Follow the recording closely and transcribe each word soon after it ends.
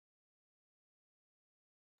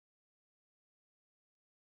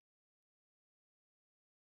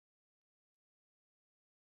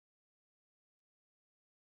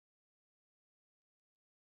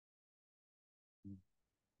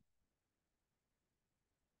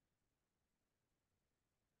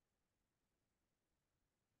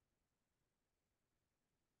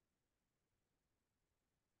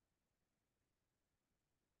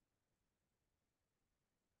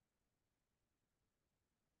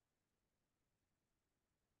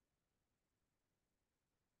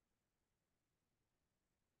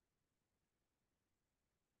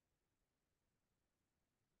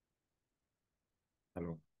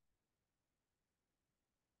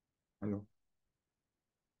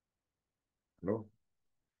Aló,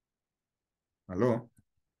 aló.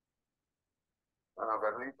 Bueno,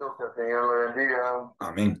 Carlitos, que el Señor lo bendiga.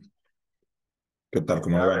 Amén. ¿Qué tal? ¿Qué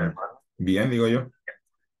 ¿Cómo le tal, va? hermano? Bien, digo yo.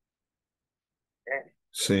 Eh,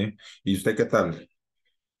 Sí. ¿Y usted qué tal?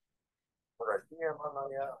 por aquí, hermano,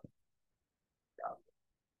 ya.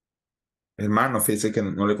 Hermano, fíjese que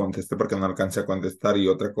no le contesté porque no alcancé a contestar y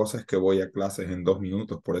otra cosa es que voy a clases en 2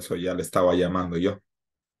 minutos, por eso ya le estaba llamando yo.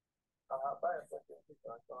 Vaya, pues,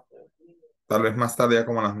 entonces, sí, Tal vez más tarde, ya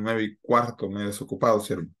como a las 9:15, me he desocupado,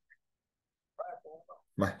 siervo. vaya, pues,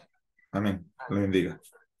 no. Bye. Amén. Le bendiga.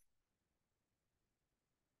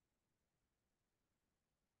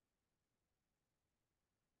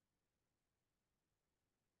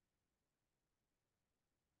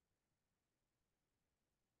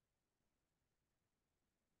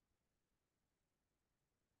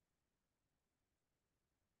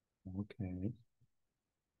 Ok.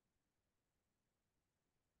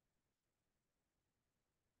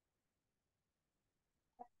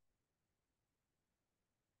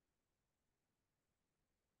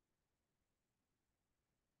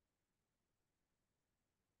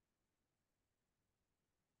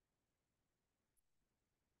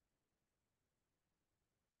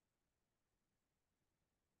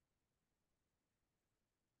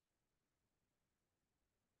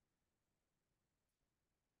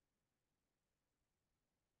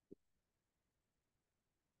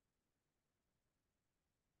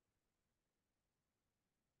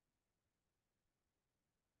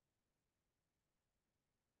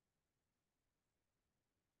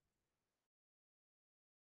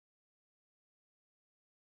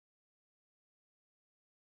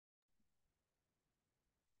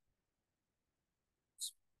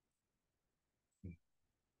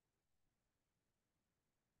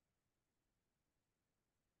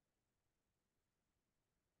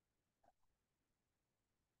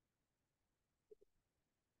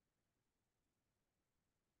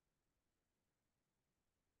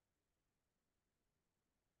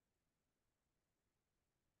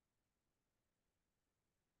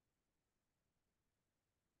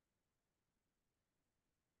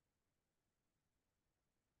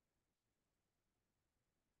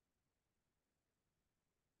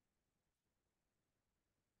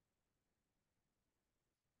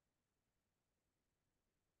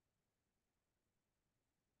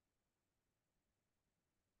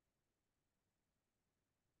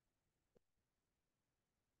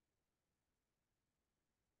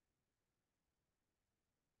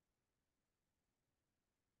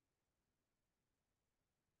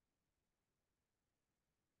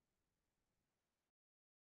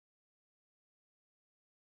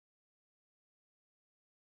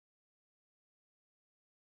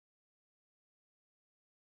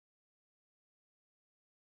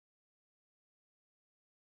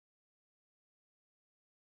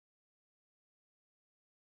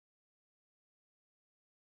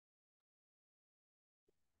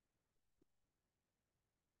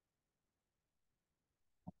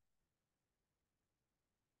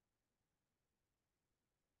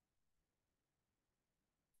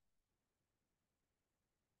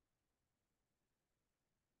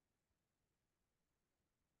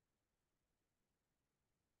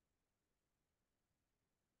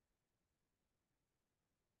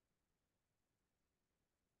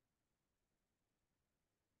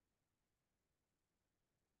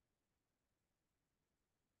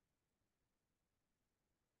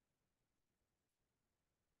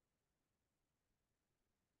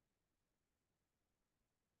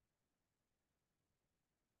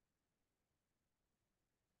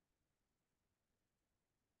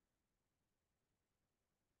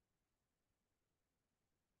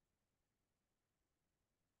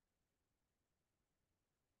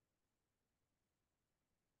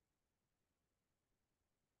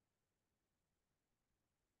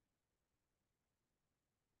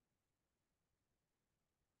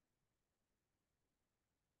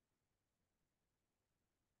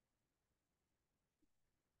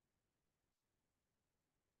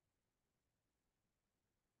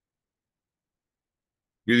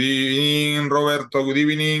 Good evening, Roberto. Good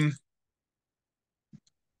evening.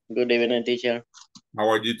 Good evening, teacher. How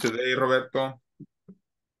are you today, Roberto?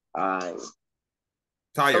 I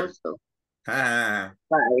Tired. also Ah,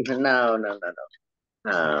 fine. No.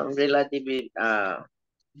 Relatively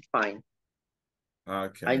fine.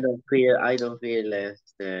 okay. I don't feel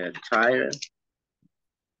tired.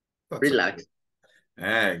 That's okay. Relax.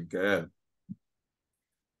 Good.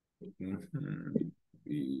 Mhm.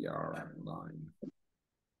 We are online.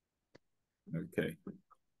 Okay.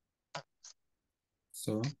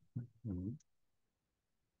 So, mhm.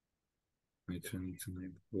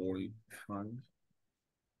 45.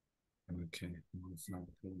 Okay. It's not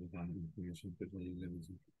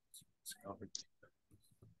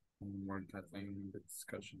more in the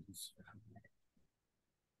discussions.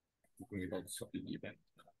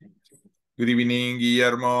 Good evening,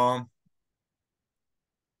 Guillermo.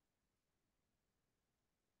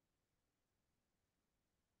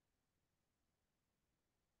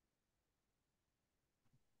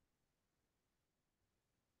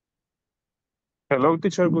 Hello,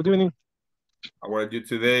 teacher. Good evening. How are you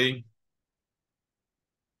today?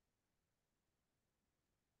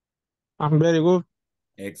 I'm very good.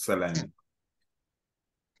 Excellent.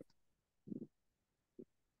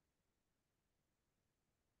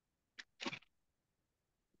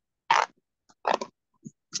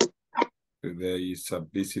 Today is a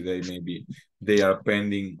busy day, maybe. They are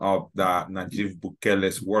pending of the Najib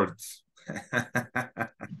Bukele's words.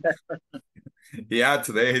 Yeah,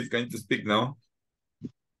 today he's going to speak, no?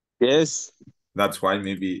 Yes, That's why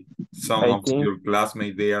maybe some I of think. your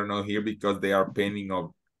classmates, they are not here because they are pending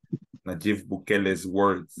of Najib Bukele's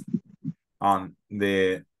words on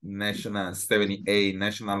the National 78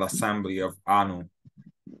 National Assembly of ANU.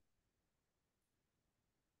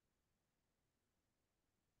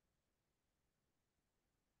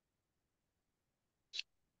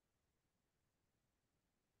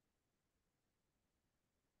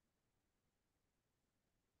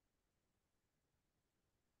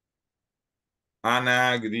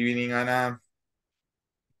 Anna, good evening, Anna.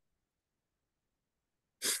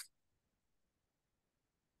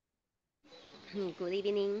 Good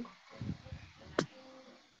evening.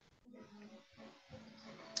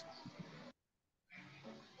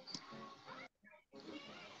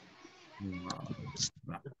 No,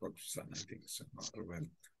 not Roxanne, I think so. Not Roberto.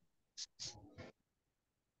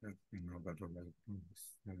 Let me know that Roberto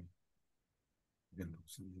is then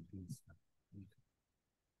Roxanne is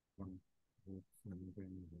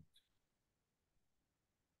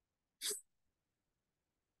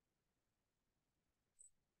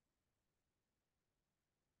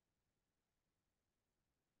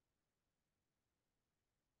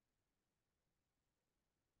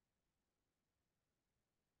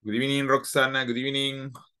Good evening, Roxana. Good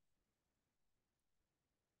evening.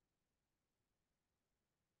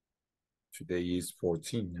 Today is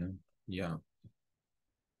 14, huh? Yeah.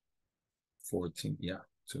 14, yeah.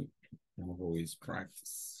 So tomorrow is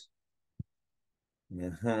practice.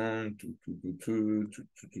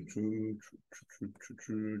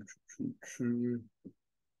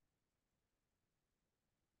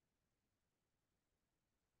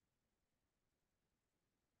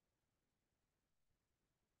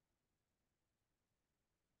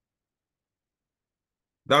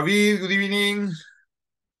 David, good evening.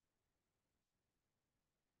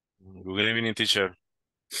 Good evening, teacher.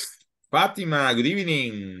 Fatima, good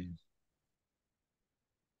evening.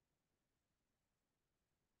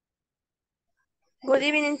 Good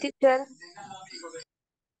evening, teacher.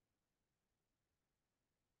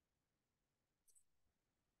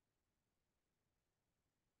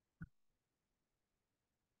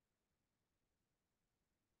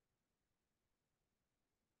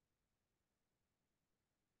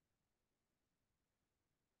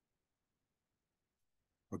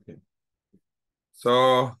 Okay.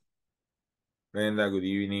 So, Brenda, good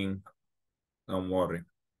evening. Don't worry.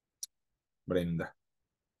 Brenda.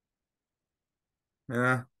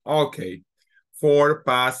 Okay.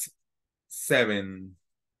 7:04.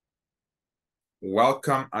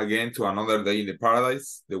 Welcome again to another day in the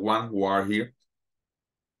paradise, the one who are here.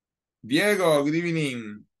 Diego, good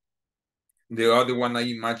evening. The other one, I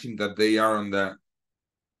imagine that they are on the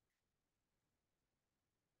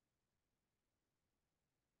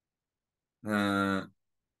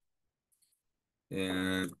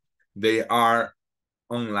they are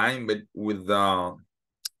online, but with the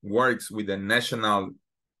works with the national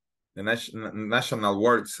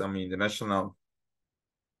works. I mean the national.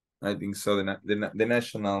 I think so. The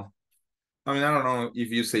national. I mean, I don't know if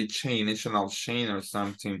you say chain, national chain or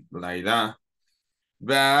something like that.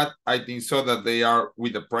 But I think so that they are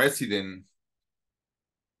with the president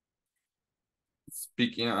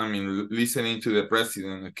speaking, I mean, listening to the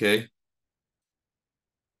president, okay?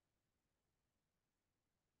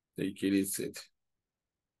 Take it easy.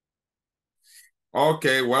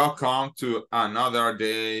 Okay, welcome to another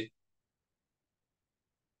day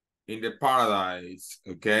in the paradise,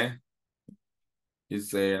 okay? You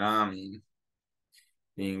say, I mean,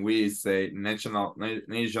 we say national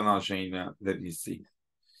chain, let me see.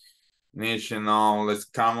 National, let's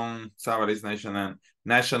common, Sabbath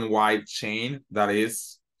nationwide chain, that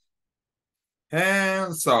is.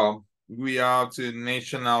 And so we are to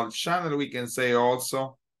national channel, we can say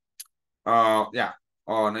also. Yeah,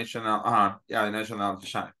 or national, yeah, the national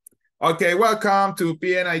channel. Okay, welcome to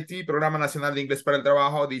PNIT, Programa Nacional de Inglés para el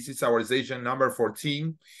Trabajo. This is our session number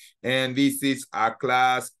 14. And this is a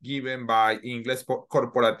class given by Inglés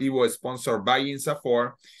Corporativo, sponsored by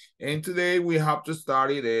INSAFOR. And today we have to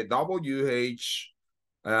study the WH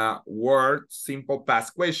word simple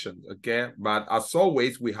past questions, okay? But as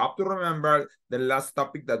always, we have to remember the last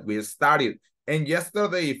topic that we studied. And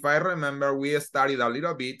yesterday, if I remember, we studied a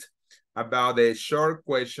little bit about the short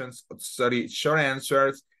questions, short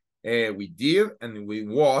answers. We did and we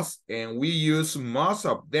was, and we use most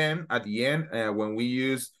of them at the end when we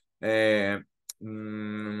use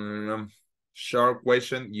short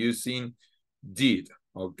question using did,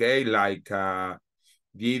 okay? Like,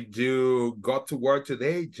 did you go to work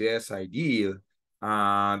today? Yes, I did.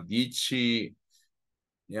 Did she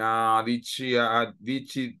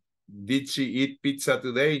eat pizza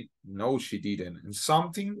today? No, she didn't. And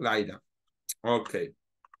something like that. Okay.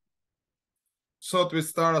 So to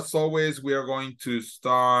start, as always, we are going to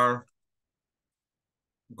start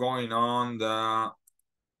going on the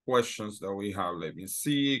questions that we have. Let me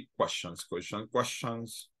see. Questions.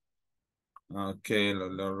 Okay.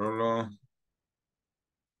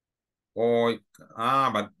 Oh,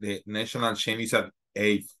 but the national chain is at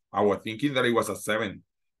 8. I was thinking that it was at 7.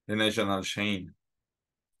 The national chain.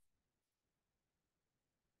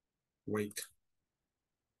 Wait.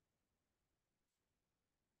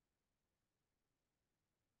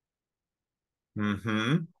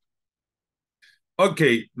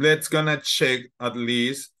 Okay, let's gonna check at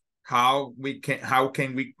least how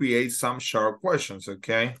can we create some short questions,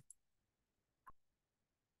 okay?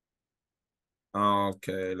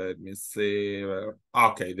 Okay, let me see.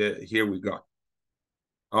 Okay, here we go.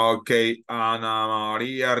 Okay, Ana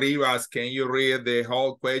Maria Rivas, can you read the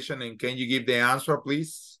whole question and can you give the answer,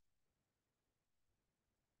 please?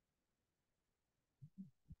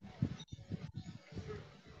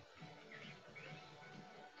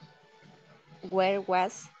 Where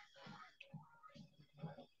was?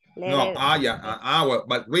 No, Letter. yeah, well,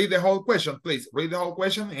 but read the whole question, please. Read the whole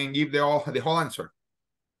question and give the whole answer.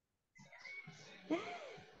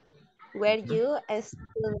 Were you a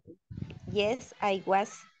student? Yes, I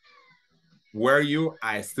was. Were you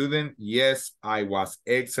a student? Yes, I was.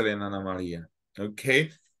 Excellent, Ana Maria.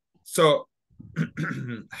 Okay, so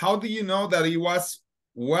how do you know that it was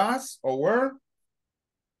or were?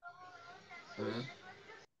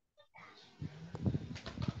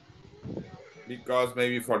 Because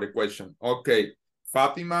maybe for the question. Okay,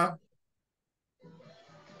 Fatima.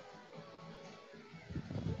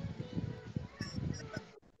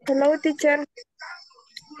 Hello, teacher.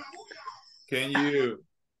 Can you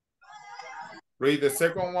read the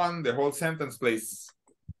second one, the whole sentence, please?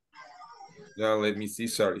 Yeah, let me see,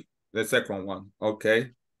 sorry. The second one,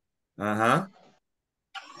 okay.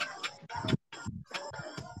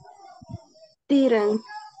 Didn't.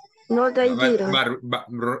 No, they didn't.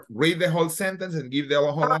 But read the whole sentence and give the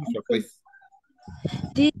whole answer, please.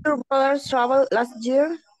 Did your brothers travel last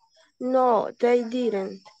year? No, they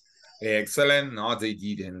didn't. Excellent. No, they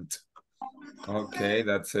didn't. Okay,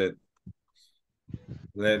 that's it.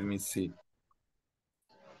 Let me see.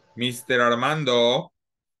 Mr. Armando.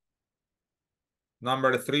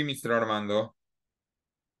 Number 3, Mr. Armando.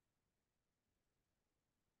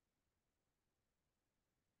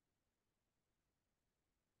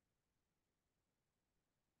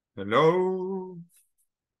 Hello.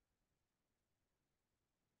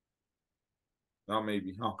 No,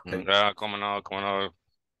 maybe. Oh, okay. Cómo no.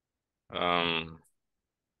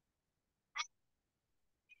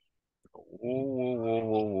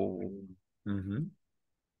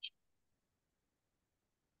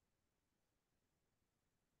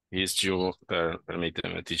 Is you,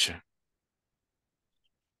 permíteme, teacher.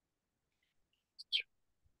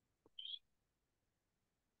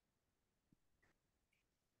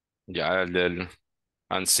 Ya, el del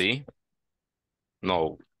and see?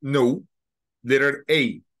 No. No. Letter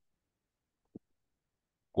A.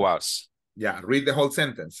 Was. Yeah, read the whole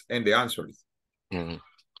sentence and the answer is.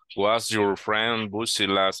 Was your friend busy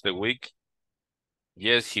last week?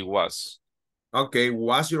 Yes, he was. Okay,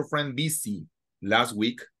 was your friend busy last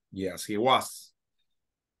week? Yes, he was.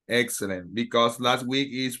 Excellent, because last week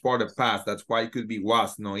is for the past. That's why it could be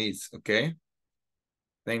was, no is, okay?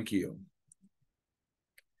 Thank you.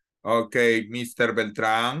 Okay, Mr.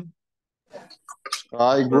 Beltran.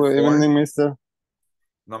 Hi, good evening, mister.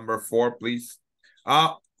 Number 4, please.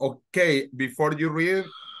 Okay, before you read,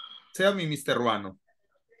 tell me, Mr. Ruano.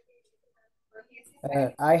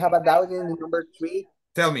 I have a doubt in number 3.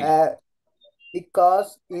 Tell me.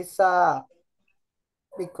 Because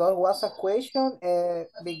was a question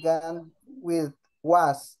began with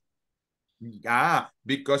was.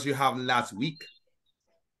 Because you have last week.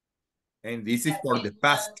 And this is for the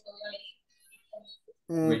past.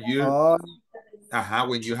 When you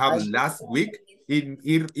when you have last week, it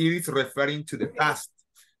is referring to the past.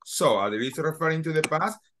 So it is referring to the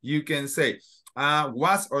past, you can say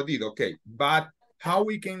was or did, okay. But how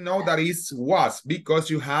we can know that it was? Because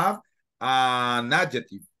you have an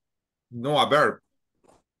adjective, no a verb.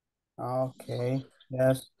 Okay,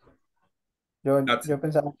 yes. Yo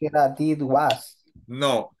pensaba que era did was.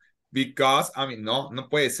 No, because, I mean, no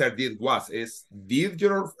puede ser did was. Es did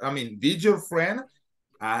your friend, did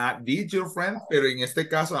your friend, pero en este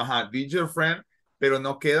caso, did your friend, pero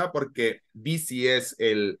no queda porque busy es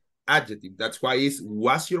el adjective. That's why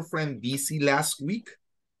was your friend busy last week?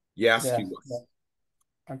 Yes, he was. Yes.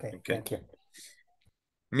 Okay, thank you.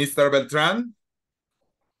 Mr. Beltran?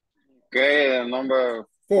 Okay, number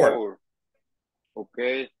 4.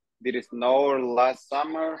 Okay, did it snow last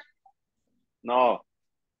summer? No,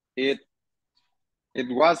 it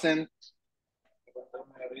wasn't.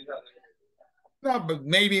 No, but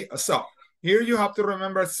maybe, so here you have to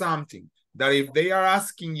remember something, that if they are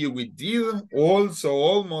asking you with did, also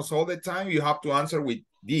almost all the time, you have to answer with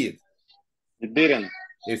did. It didn't.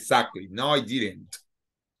 Exactly. No, I didn't.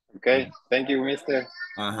 Okay, thank you, mister.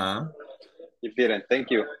 It didn't,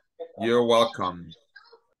 thank you. You're welcome.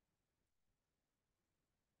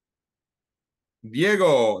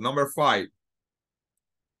 Diego, number 5.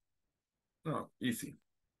 Oh, easy.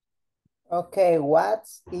 Okay,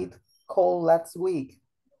 what's it called last week?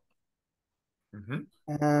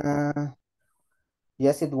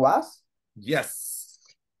 Yes, it was. Yes.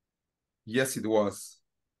 Yes, it was.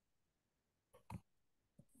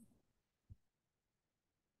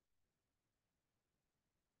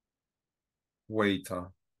 Waiter.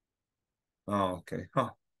 Oh, okay.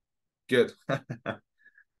 Good.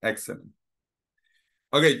 Excellent.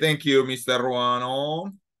 Okay, thank you, Mr.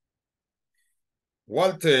 Ruano.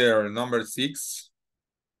 Walter, number 6.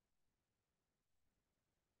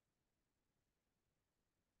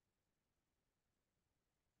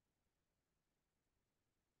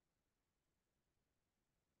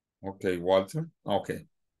 Okay, Walter. Okay.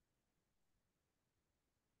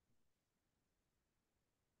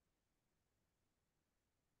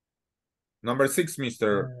 Number 6,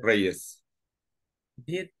 Mr. Reyes.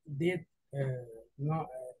 Did no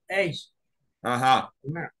age.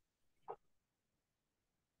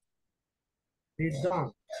 Did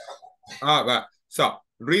don't. So,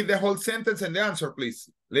 read the whole sentence and the answer, please.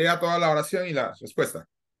 Lea toda la oración y la respuesta.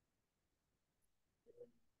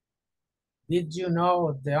 Did you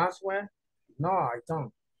know the answer? No, I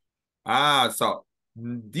don't. So,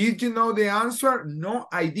 did you know the answer? No,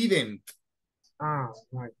 I didn't.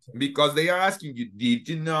 Right. Because they are asking you, did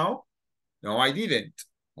you know? No, I didn't.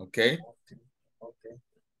 Okay. Okay.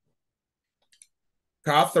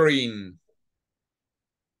 Catherine.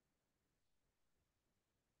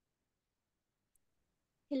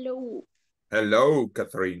 Hello. Hello,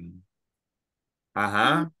 Catherine.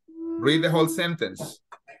 Read the whole sentence.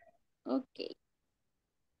 Okay.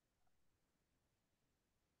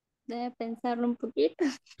 Debe pensarlo un poquito.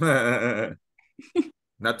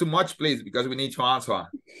 Not too much, please, because we need to answer.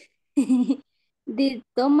 Did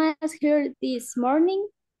Thomas hear this morning?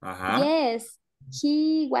 Yes,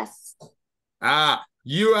 he was.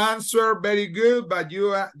 You answer very good, but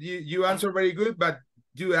you answer very good, but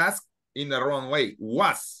you ask in the wrong way.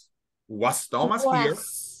 Was Thomas here?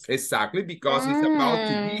 Exactly, because it's about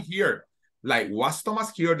to be here. Like, was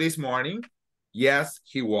Thomas here this morning? Yes,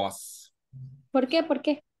 he was. ¿Por qué? ¿Por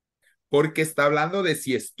qué? Porque está hablando de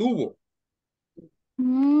si estuvo.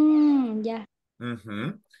 Ya.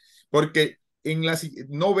 Porque en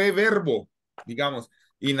no ve verbo, digamos.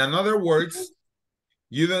 In other words,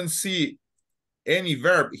 you don't see any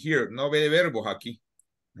verb here. No ve verbos aquí.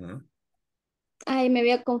 Ay, me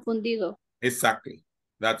había confundido. Exactly.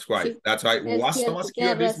 That's why. Sí, That's why. Was cierto, Thomas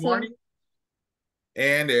here this morning?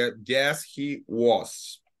 And yes, he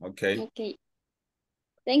was. Okay. Okay.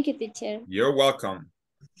 Thank you, teacher. You're welcome.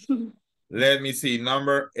 Let me see.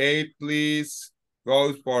 Number 8, please.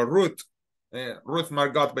 Goes for Ruth. Ruth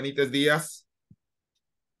Margot Benitez Diaz.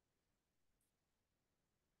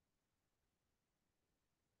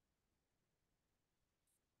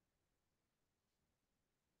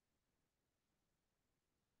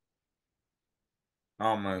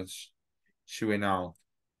 How much she went out?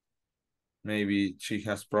 Maybe she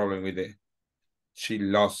has problem with it. She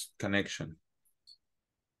lost connection.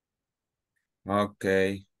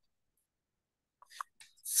 Okay.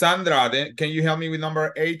 Sandra, can you help me with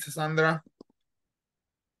number 8, Sandra?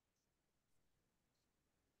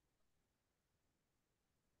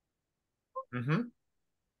 Mhm.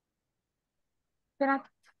 Espera.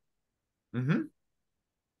 Mhm.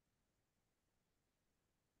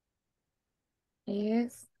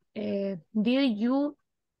 Es, did you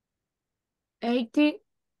eat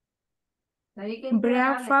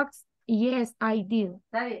breakfast? Yes, I did.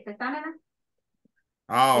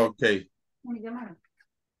 Ah, okay.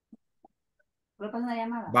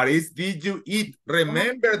 But it's did you eat?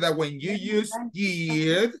 Remember that when you use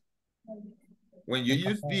did,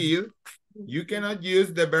 you cannot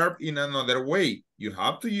use the verb in another way. You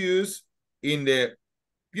have to use in the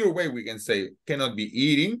pure way, we can say, cannot be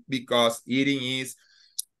eating because eating is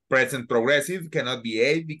present progressive, cannot be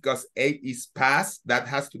ate because ate is past. That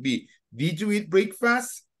has to be, did you eat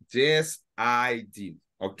breakfast? Yes, I did.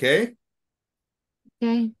 Okay?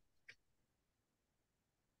 Okay.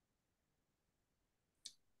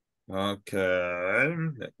 Okay,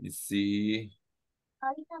 let me see.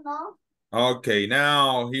 Okay,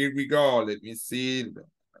 now here we go. Let me see.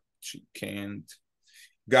 She can't.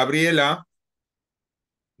 Gabriela.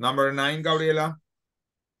 Number 9, Gabriela.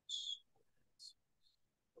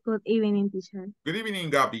 Good evening, teacher. Good evening,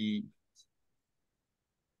 Gabi.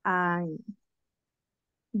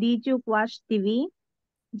 Did you watch TV?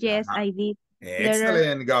 Yes, Uh-huh. I did.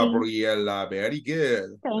 Excellent, C. Gabriela. Very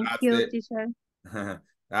good. Thank That's you, the teacher.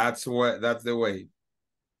 that's the way.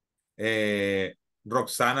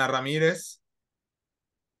 Roxana Ramirez.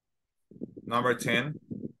 Number 10.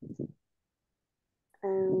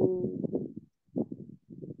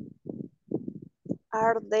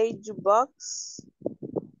 Are they jukebox?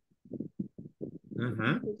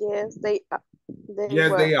 Yes, they are.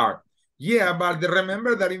 Yes, they are. Yeah, but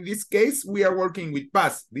remember that in this case, we are working with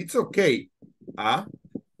past. It's okay.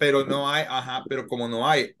 Pero no hay, pero como no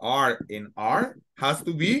hay are and are, has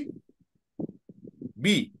to be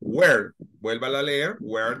where. Vuélvala a leer.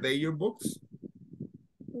 Where are they your books?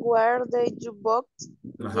 Were they jukebox?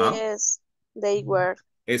 Yes, they were.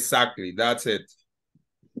 Exactly, that's it.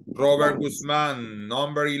 Robert Guzmán,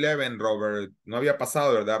 number 11, Robert. No había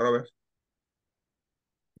pasado, ¿verdad, Robert?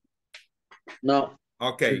 No.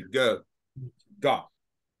 Okay, good. Go.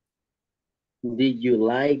 Did you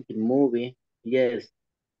like the movie? Yes,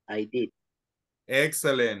 I did.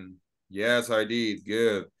 Excellent. Yes, I did.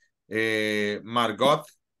 Good. Margot.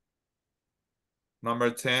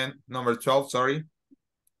 Number 12, sorry.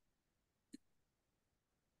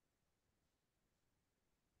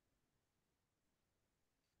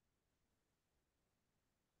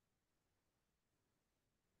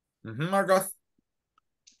 Margot.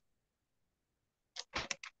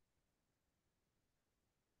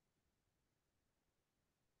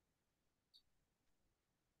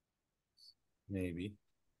 Maybe.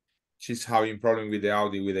 She's having problem with the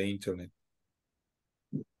audio with the internet.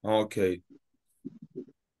 Okay.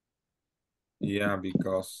 Yeah,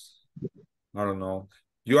 because I don't know.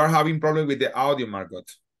 You are having problem with the audio, Margot.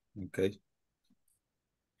 Okay.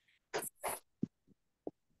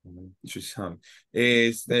 She's having.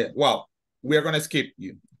 Well, we are gonna skip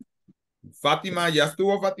you. Fatima, ¿ya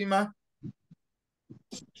estuvo Fatima?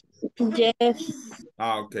 Yes.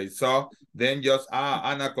 Okay. So then just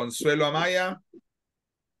Ana Consuelo Amaya.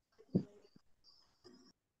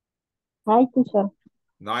 Hi, teacher.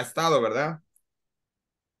 No ha estado, ¿verdad?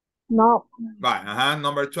 No. Vale,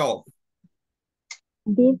 number 12.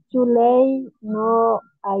 Did you lay? No,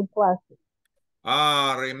 I was.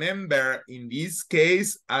 Remember, in this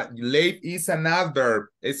case, late is an adverb.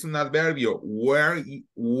 It's an adverbio. Were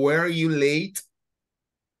you late?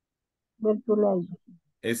 Were you late?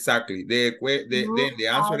 Exactly. Then the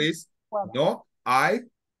answer is wasn't. no, I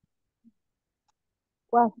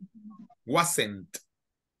Wasn't.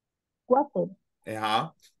 wasn't.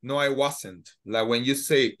 No, I wasn't. Like when you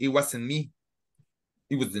say it wasn't me,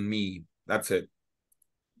 it wasn't me. That's it.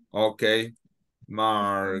 Okay.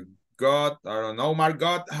 Margot, I don't know,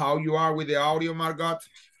 Margot, how you are with the audio, Margot?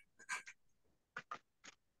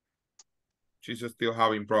 She's still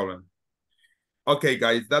having problem. Okay,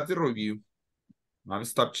 guys, that's the review. I'm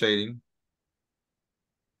stop shading.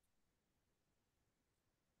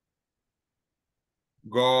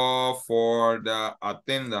 Go for the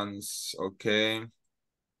attendance, okay?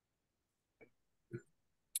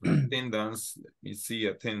 Attendance, let me see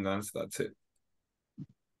attendance, that's it.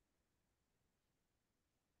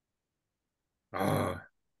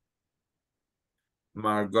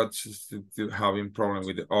 Margot's still having problem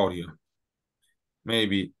with the audio.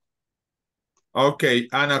 Maybe. Okay,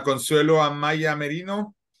 Ana Consuelo Amaya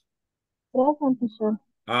Merino. Present, teacher.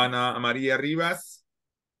 Ana María Rivas.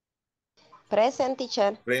 Present,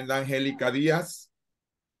 teacher. Brenda Angélica Díaz.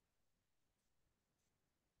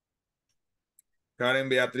 Karen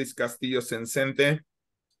Beatriz Castillo Sencente.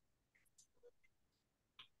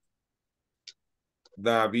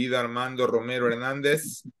 David Armando Romero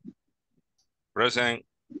Hernández. Present.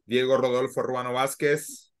 Diego Rodolfo Ruano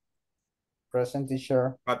Vázquez. Present,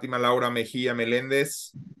 teacher. Fátima Laura Mejía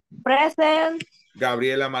Meléndez. Present.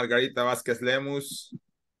 Gabriela Margarita Vázquez Lemus.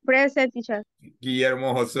 Present, teacher.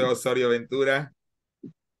 Guillermo José Osorio Ventura.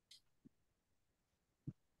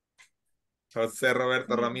 José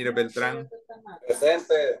Roberto Ramírez Beltrán.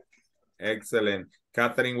 Presente. Excelente.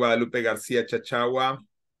 Catherine Guadalupe García Chachagua.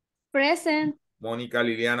 Present. Mónica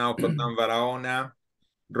Liliana Ocotán Barahona.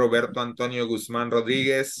 Roberto Antonio Guzmán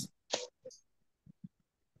Rodríguez.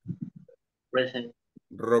 Present.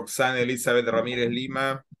 Roxana Elizabeth Ramírez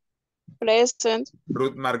Lima. Present.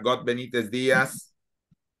 Ruth Margot Benítez Díaz.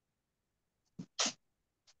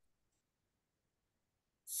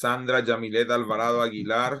 Sandra Yamilet Alvarado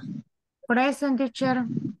Aguilar. Present, teacher.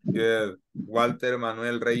 Good. Walter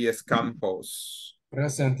Manuel Reyes Campos.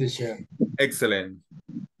 Present, teacher. Excellent.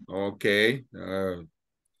 Okay.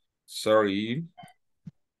 Sorry.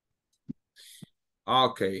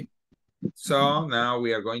 Okay. So now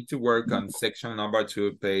we are going to work on section number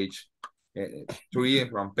 2, page 3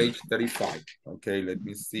 from page 35. Okay, let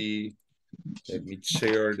me see. Let me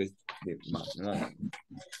share the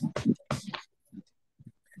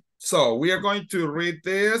So we are going to read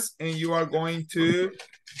this and you are going to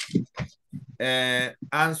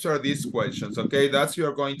answer these questions. Okay, that's what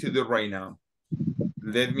you're going to do right now.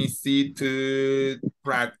 Let me see to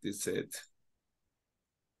practice it.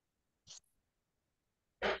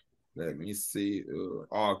 Let me see.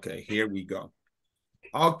 Okay, here we go.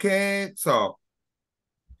 Okay, so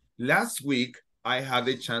last week I had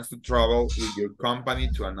the chance to travel with your company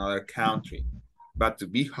to another country. But to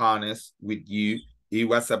be honest with you, it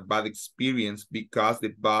was a bad experience because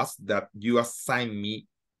the bus that you assigned me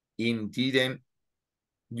in didn't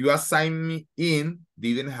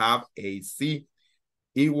have AC.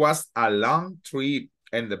 It was a long trip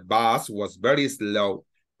and the bus was very slow.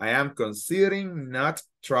 I am considering not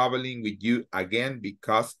traveling with you again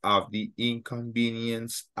because of the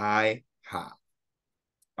inconvenience I have.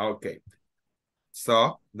 Okay,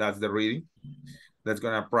 so that's the reading. That's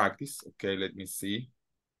gonna practice. Okay, let me see.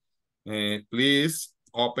 Please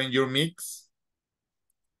open your mix.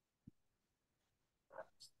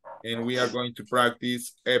 And we are going to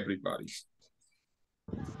practice everybody.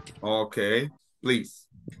 Okay, please.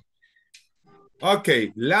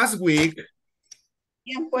 Okay, last week.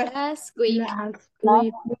 Last week.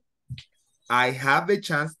 I had the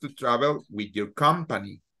chance to travel with your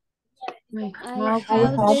company. I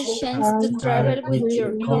have the chance to travel with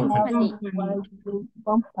your company.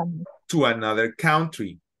 To another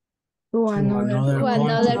country. To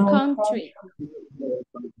another country.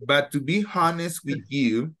 But to be honest with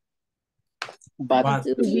you,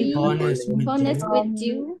 to be honest with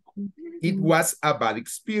you, it was a bad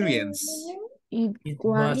experience. it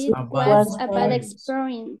was a bad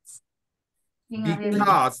experience.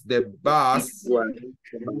 Because the bus Because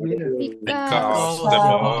the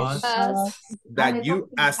boss that you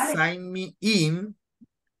assigned me in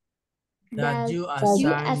that you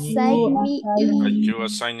assigned me in. Are you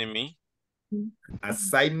assigning me?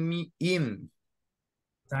 Assign me in.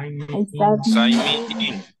 Sign me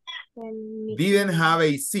in. Didn't have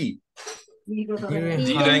AC.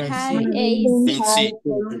 Didn't have AC.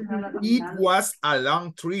 It was a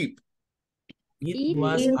long trip. It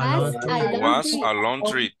was a long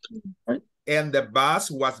trip. And the bus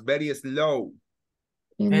was very slow.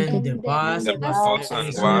 And the bus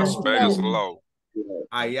was very slow.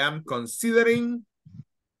 I am considering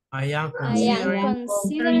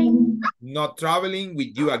not traveling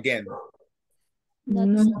with you again.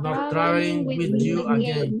 Not traveling with you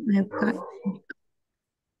again.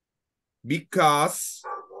 Because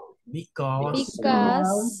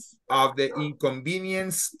of the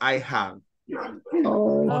inconvenience I have.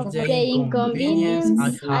 Of the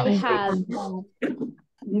inconvenience I have.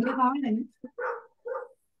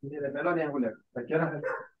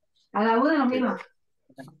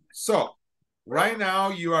 So right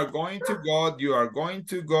now you are going to go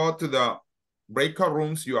to the breakout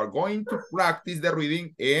rooms. You are going to practice the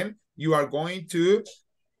reading and you are going to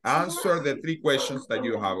answer the 3 questions that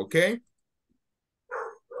you have, okay?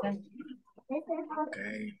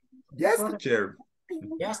 Okay. Yes, teacher.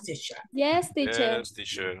 Yes, teacher. Yes, teacher. Yes,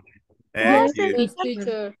 teacher. Yes,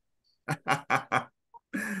 teacher.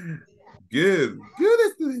 Good.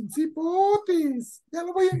 Good, students. Hipotes. Ya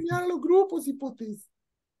lo voy a enviar a los grupos, hipotes.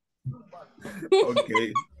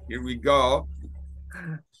 Okay, here we go.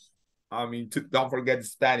 I mean, don't forget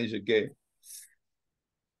Spanish, okay?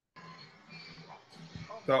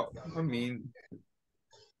 So, I mean,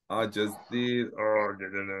 I just did.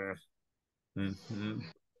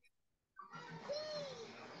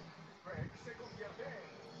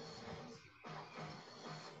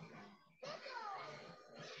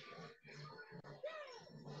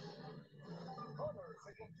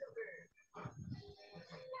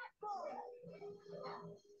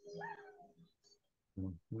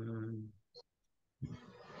 Mhm.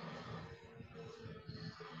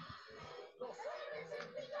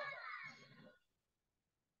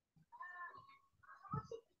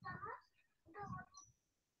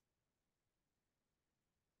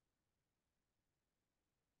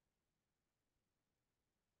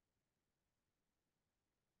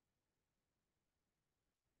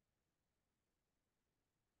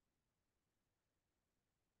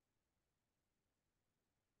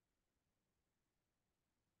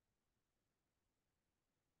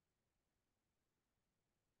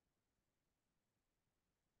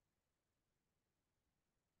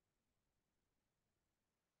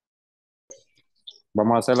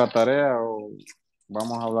 ¿Vamos a hacer la tarea o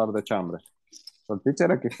vamos a hablar de chambre? El teacher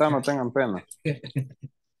aquí está, no tengan pena.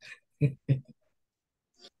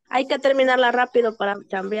 Hay que terminarla rápido para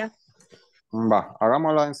chambear. Va,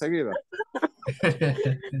 hagámosla enseguida.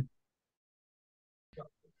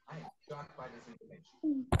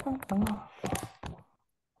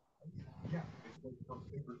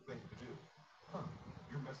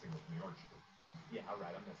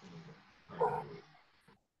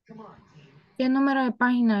 ¿Qué número de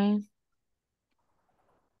página es?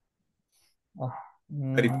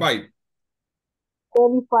 35.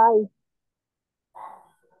 35.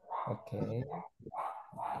 Okay.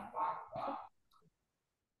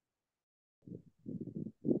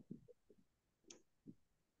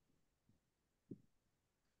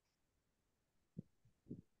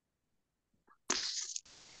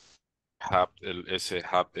 Have, ese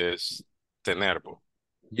have es tener.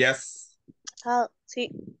 Yes. Ah,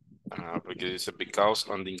 sí. Porque dice because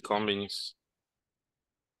on the inconvenience.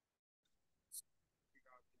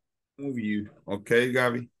 Move you. Ok,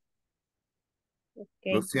 Gaby.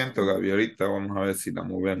 Okay. Lo siento, Gaby. Ahorita vamos a ver si la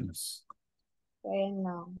movemos.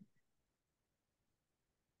 Bueno.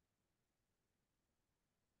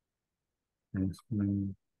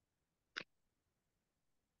 Mhm.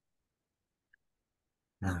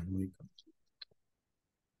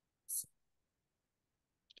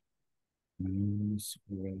 Muy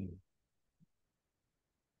bien.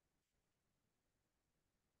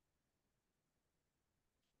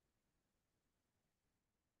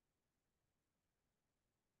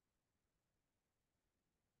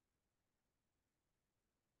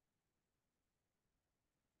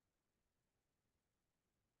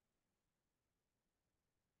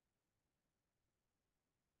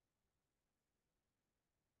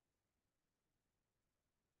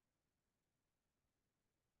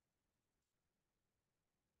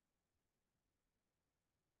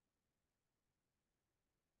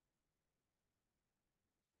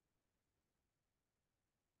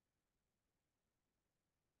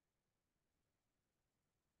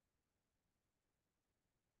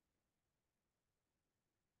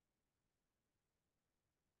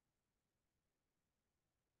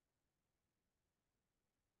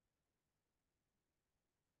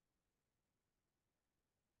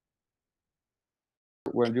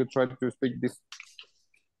 When you try to speak this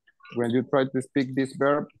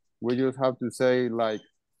verb, we just have to say like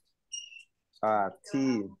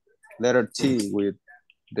T, letter T with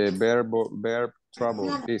the verb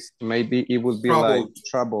trouble. This maybe it would be like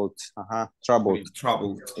troubled. Troubled.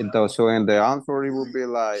 Troubled. So in the answer it would be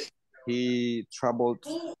like he traveled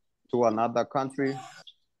to another country.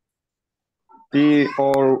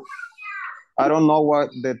 Or I don't know what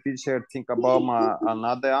the teacher think about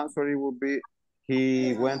another answer. It would be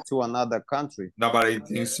he went to another country. No, but I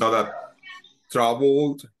think so that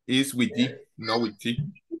troubled is with D, not with T.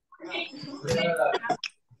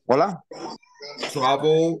 Hola?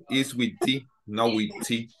 Trouble is with T, not with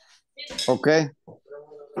T. Okay.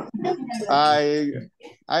 I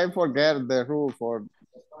forget the rule for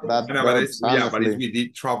that No, verb, but it's, yeah, but it's honestly. with D,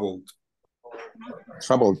 troubled.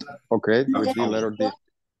 Troubled. Okay, with the letter D.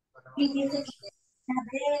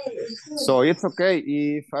 So it's okay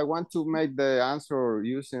if I want to make the answer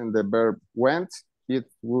using the verb went, it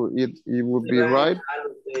would be right.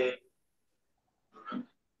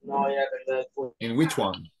 In which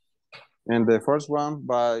one? In the first one,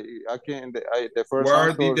 but I can the first Where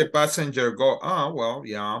answer, did the passenger go? Ah, well,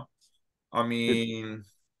 yeah. I mean,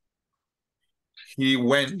 he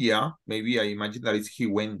went, yeah. Maybe I imagine that it's he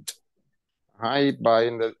went. Hi, but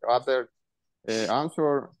in the other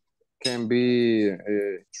answer can be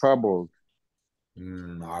troubled.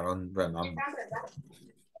 I don't remember.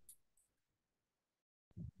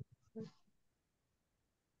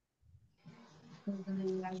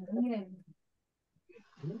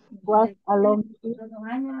 Was a long trip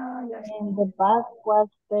and the bus was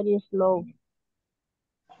very slow.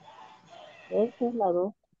 Esa es la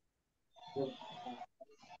dos.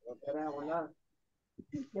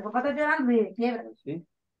 Sí.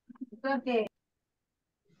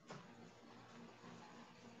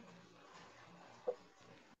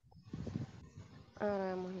 Ahora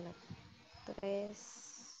vemos la 3.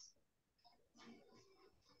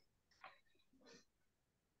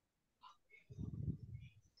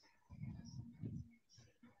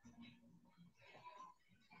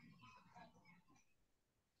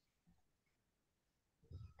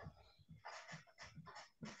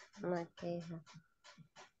 Una queja.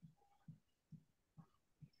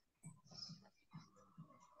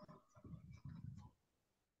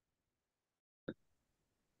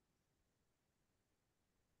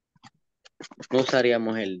 No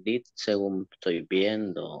usaríamos el did según estoy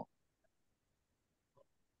viendo.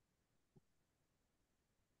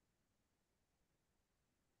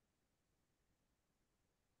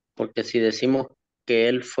 Porque si decimos que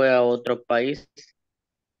él fue a otro país,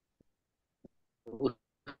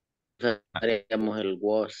 usaríamos el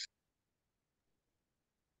was.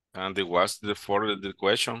 And it was for the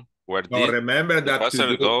question. Where No, did remember the that to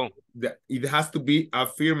passenger do go? it has to be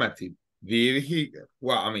affirmative. Did he?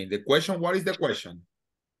 Well, I mean, the question. What is the question?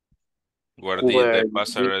 Where did Where the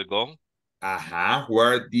passenger go?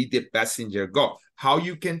 Where did the passenger go? How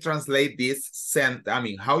you can translate this sent? I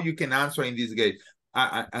mean, how you can answer in this case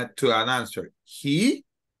to an answer? He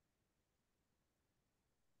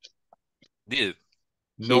Did.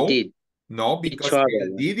 no, he did. no, He because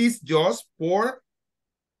traveled. did is just for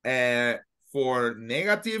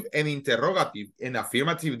negative and interrogative. And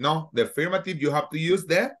affirmative, no. The affirmative, you have to use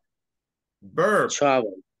the verb.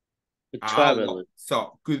 Travel. He Well, traveled.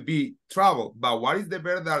 so could be travel, but what is the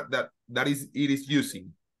verb that is it is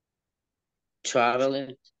using?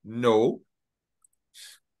 Traveling. No.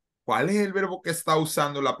 ¿Cuál es el verbo que está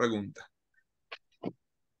usando la pregunta?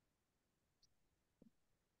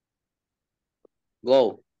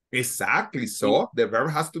 Go. Exactly. So the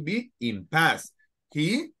verb has to be in past.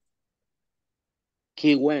 He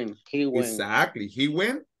went. Exactly. He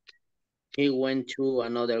went. He went to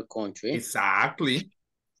another country. Exactly.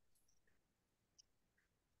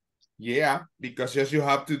 Yeah, because just you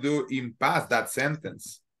have to do in past that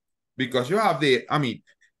sentence. Because you have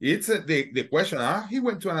it's the question, he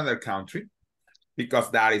went to another country. Because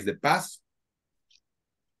that is the past.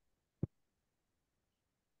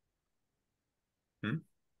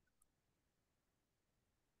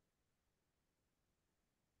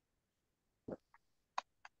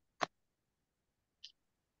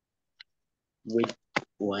 With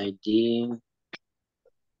YD.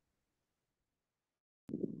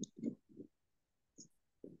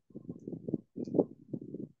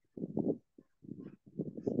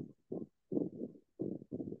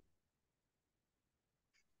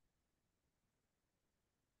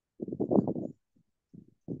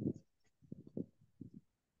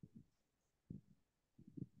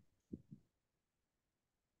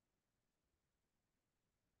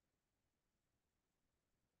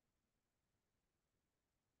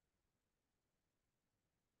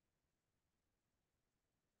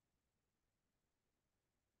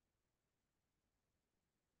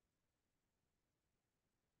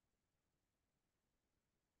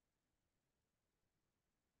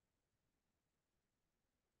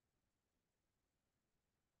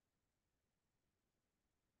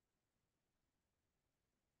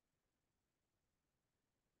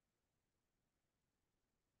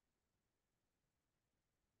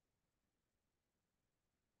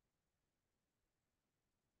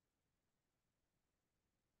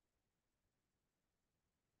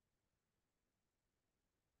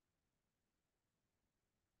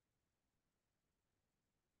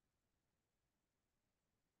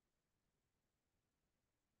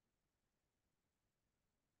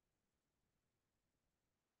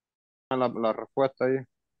 La respuesta ahí.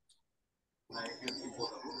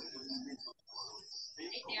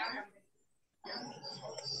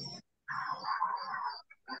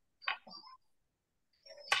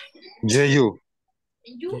 Jeyu.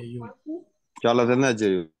 Ya la tenés,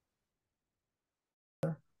 Jeyu.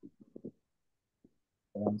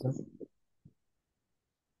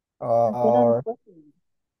 Or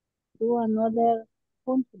To another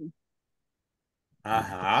country.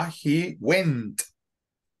 He went.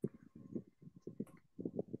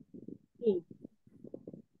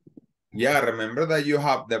 Yeah, remember that you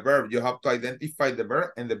have the verb. You have to identify the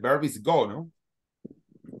verb, and the verb is go, no?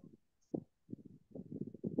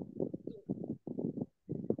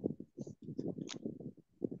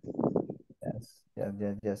 yes,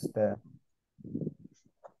 just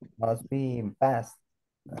must be in past.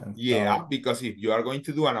 And Yeah, so, because if you are going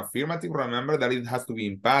to do an affirmative, remember that it has to be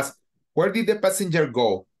in past. Where did the passenger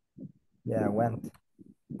go? yeah, went.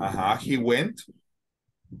 He went.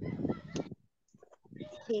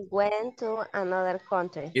 He went to another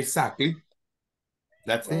country. Exactly.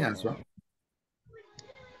 That's the answer.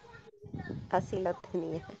 Así lo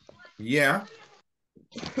tenía. Yeah.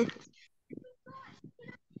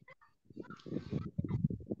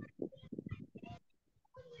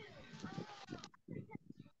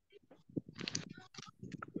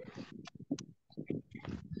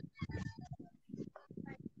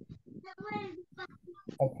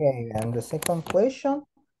 Okay, and the second question,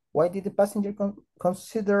 why did the passenger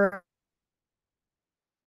consider?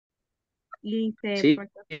 Sí,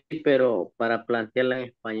 pero para plantearla en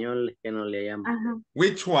español es que no le llamo.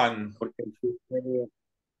 Which one? Porque sí sería,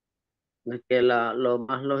 es que lo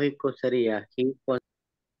más lógico sería he was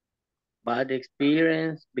bad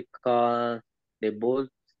experience because the bus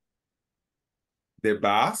The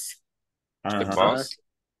bus? The Uh-huh. boss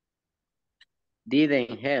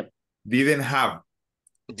didn't have. Didn't have.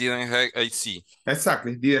 didn't have AC.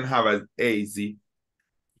 Exactly. Didn't have an AZ.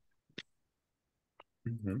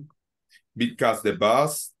 Mhm. Because the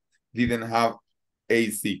bus didn't have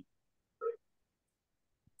AC.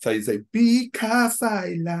 So you say, because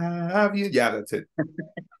I love you. Yeah, that's it.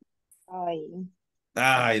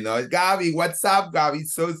 I know. Gabby, what's up, Gabby?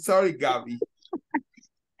 So sorry, Gabby.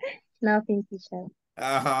 Nothing, teacher.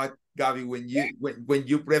 Gabby, when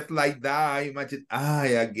you breathe like that, I imagine I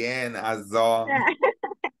again as on.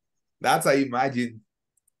 That's I imagine.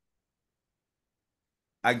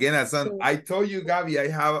 Again as on. I told you, Gabby,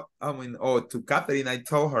 to Catherine, I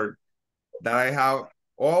told her that I have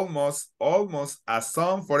almost a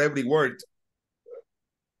song for every word.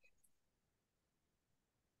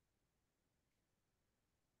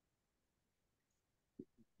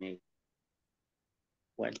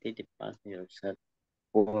 What did the passenger say?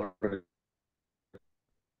 Por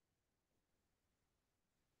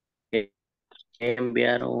que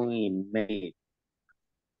enviaron un email.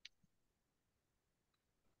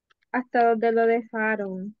 ¿Hasta dónde lo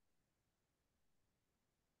dejaron?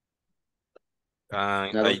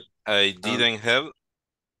 I didn't have.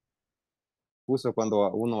 Puso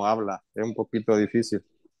cuando uno habla, es un poquito difícil.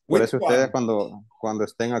 Por Which eso ustedes one? cuando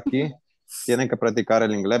estén aquí tienen que practicar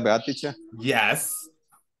el inglés, ¿verdad, teacher? Yes.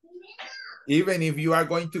 Even if you are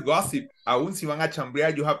going to gossip, aún si van a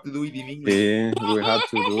chambrear, you have to do it in English. Sí, we have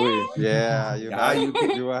to do it. Yeah, you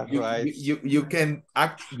are right. You can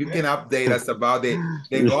update us about the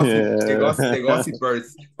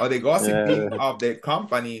gossipers or the gossiping of the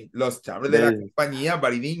company, los chambres de la compañía,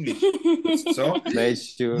 but in English. So They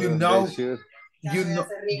should. you know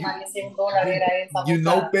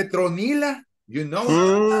Petronila. You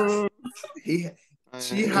know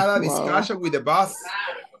she had a discussion with the boss.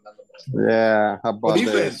 Yeah, about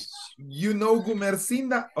Even this. you know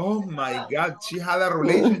Gumercinda. Oh my God, she had a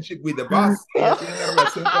relationship with the boss. Ella tiene una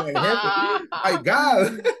relación con el jefe. My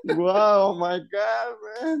God. Wow, my God,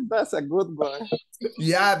 man, that's a good one.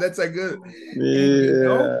 Yeah, that's a good. Yeah. And you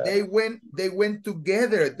know, they went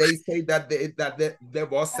together. They say that the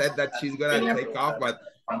boss said that she's gonna take off, but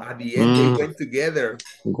at the end they went together.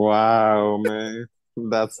 Wow, man,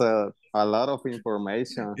 that's a lot of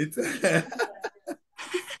information. It's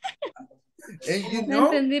and you No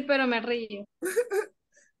know, entendí, pero me río.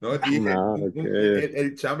 no, dije, No, okay.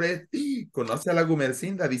 el chambre conoce a la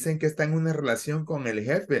Gumercinda, dicen que está en una relación con el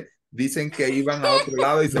jefe, dicen que iban a otro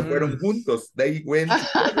lado y se fueron juntos. They went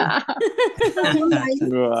together.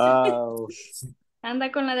 Wow.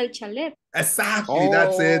 Anda con la del chalet. Exactly,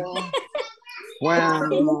 that's it.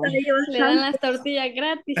 Wow. Le dan las tortillas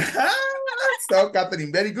gratis. So,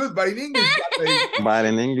 Catherine, very good, but in English, Catherine. But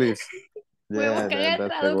in English. Podemos Yeah, caer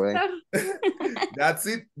that's the way. traductor. That's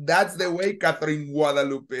it. That's the way, Catherine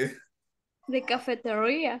Guadalupe. De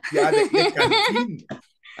cafetería. Yeah, the canteen.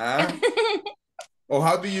 Or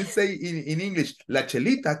how do you say in English? La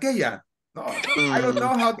chelita, aquella. No, I don't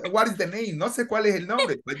know what is the name. No sé cuál es el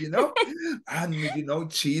nombre, but you know, and you know,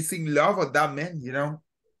 she's in love with that man, you know.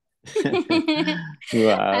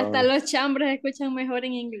 Wow. Hasta los chambres escuchan mejor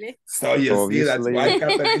en inglés. So you see, that's why,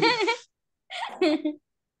 Catherine.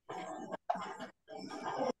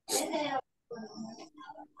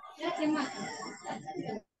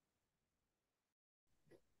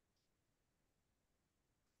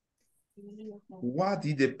 What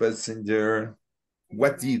did the passenger?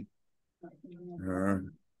 What did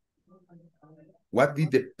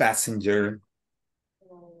the passenger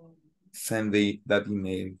send that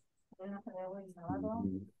email?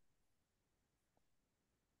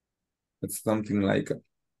 It's something like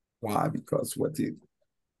why? Because what did?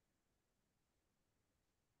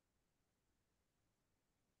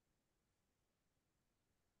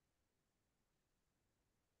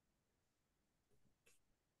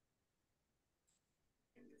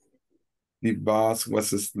 The bus was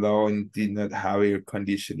slow and did not have air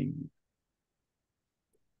conditioning.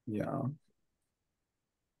 Yeah.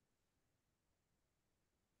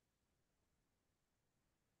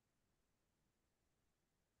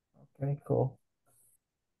 Okay, cool.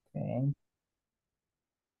 Okay.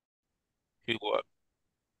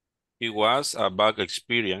 It was a bad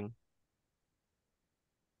experience.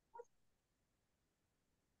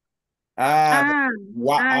 Yeah,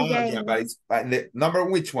 ya. but it's number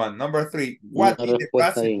which one? Number 3. What Una did the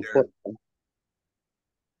respuesta passenger? incorrecta.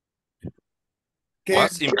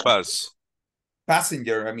 What's in past?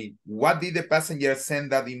 Passenger, I mean, what did the passenger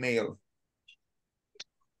send that email?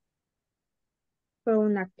 Fue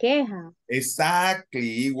una queja.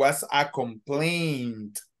 Exactly, it was a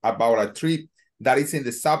complaint about a trip that is in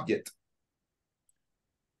the subject.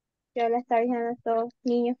 Yo le estaba diciendo a estos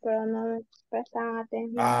niños, pero no me prestaban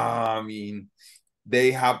atención. I mean,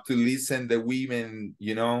 they have to listen the women,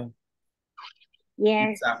 you know.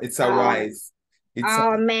 Yes. It's a wise. It's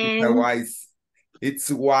man. wise. It's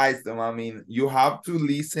wise. I mean, you have to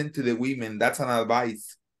listen to the women. That's an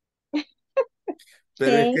advice.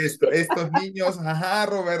 Pero es que estos niños, ajá,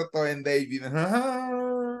 Roberto and David,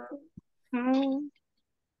 ajá.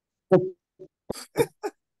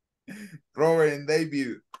 Robert and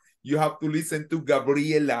David, you have to listen to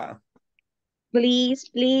Gabriela. Please,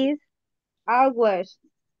 please. Always.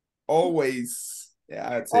 Always. Yeah,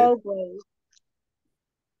 that's it. Always.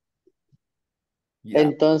 Yeah.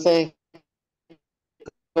 Entonces,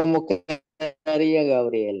 ¿cómo quedaría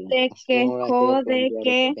Gabriela? Se quejó de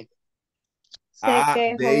que se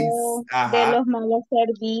quejó de los malos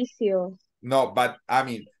servicios. No, but I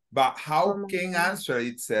mean, but how can answer?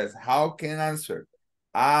 It says, how can answer?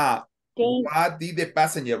 What did the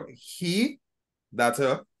passenger? He,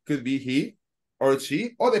 could be he or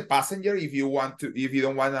she, or the passenger if you want to, if you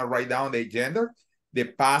don't want to write down the gender. The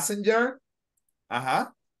passenger,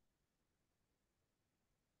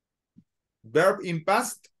 verb in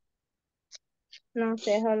past. No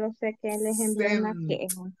sé, solo sé que les envió una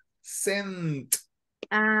queja. Sent.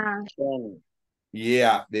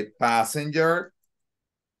 Yeah, the passenger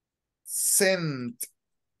sent.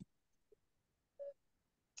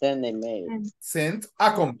 Send a mail. Sent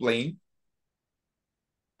a complaint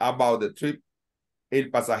about the trip. El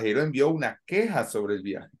pasajero envió una queja sobre el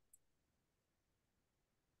viaje.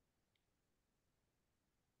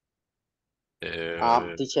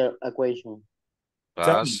 Teacher, a question.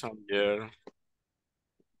 Passenger.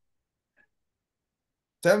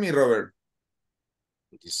 Tell me, Robert.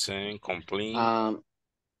 The same complaint.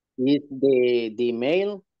 Is the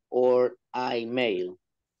mail or I mail?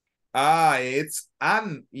 It's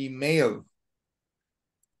an email.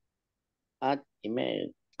 An email.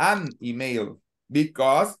 An email.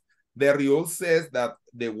 Because the rule says that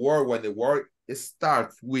when the word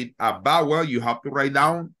starts with a vowel, you have to write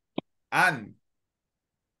down an.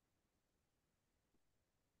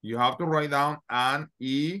 You have to write down an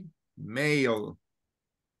email.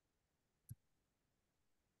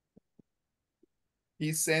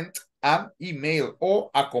 He sent an email or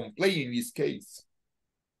a complaint in this case.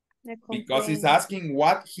 Because he's asking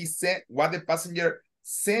what he sent, what the passenger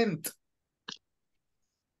sent.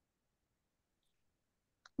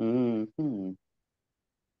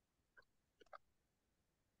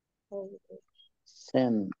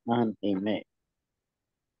 Send an email.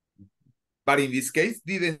 But in this case,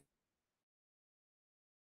 didn't.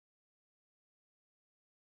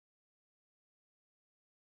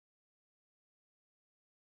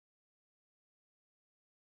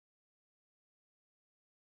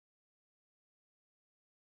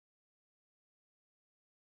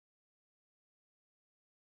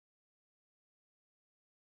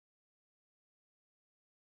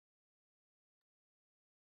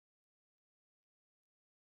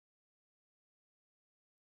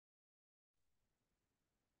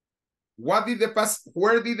 Where did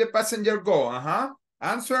the passenger go?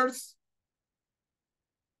 Answers.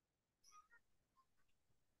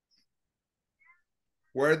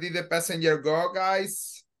 Where did the passenger go,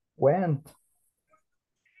 guys? Went.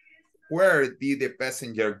 Where did the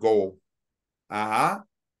passenger go?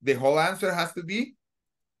 The whole answer has to be?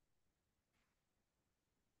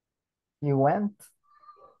 He went.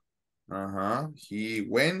 He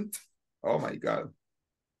went. Oh my God.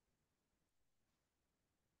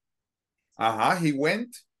 He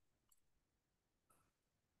went.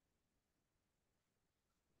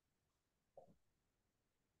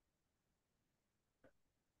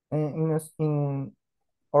 In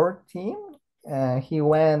our team, he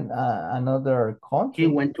went another country. He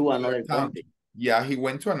went to another country. Yeah, he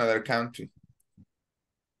went to another country.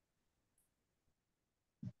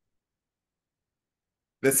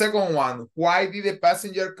 The second one, why did the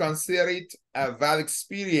passenger consider it a bad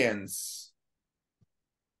experience?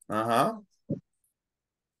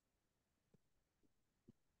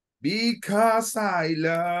 Because I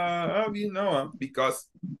love you, no, because.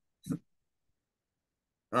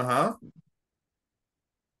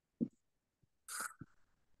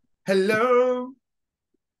 Hello.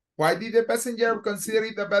 Why did the passenger consider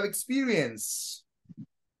it a bad experience?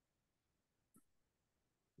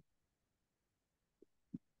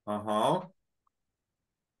 You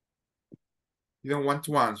don't want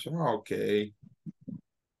to answer? Okay.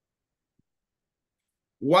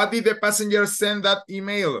 What did the passenger send that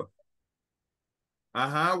email?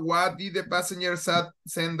 What did the passenger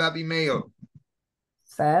send that email?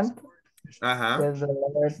 Sent with the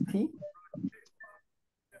letter T.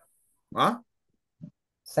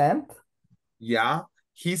 Sent. Yeah,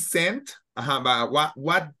 he sent. But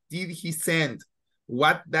what did he send?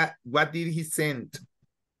 What did he send?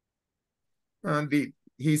 Did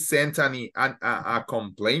he sent a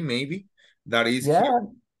complaint maybe? That is a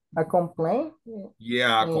complaint.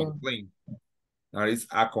 Yeah, a complaint. That is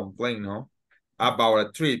a complaint, no? About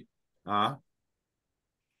a trip.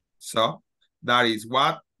 So that is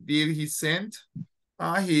what did he send?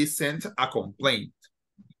 He sent a complaint.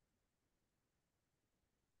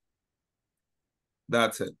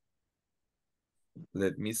 That's it.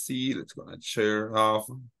 Let me see. Let's gonna share off.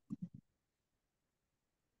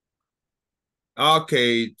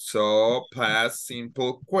 Okay, so past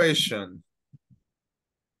simple question.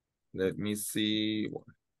 Let me see.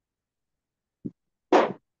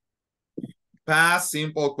 Past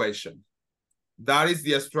simple question. That is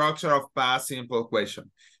the structure of past simple question.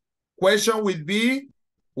 Question would be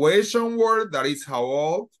question word, that is how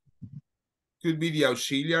old. Could be the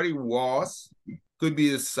auxiliary was. Could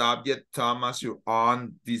be the subject, Thomas, your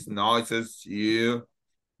aunt, these noises, you.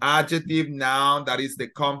 Adjective, noun, that is the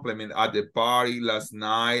complement, at the party last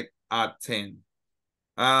night at 10.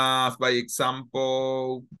 By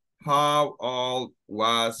example, how old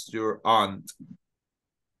was your aunt?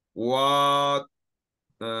 What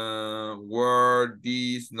were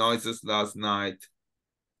these noises last night?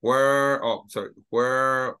 Where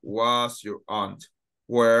was your aunt?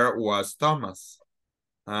 Where was Thomas?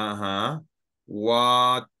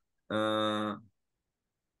 What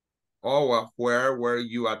where were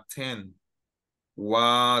you at 10?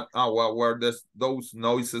 What were those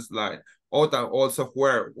noises like? Also,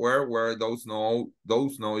 where were those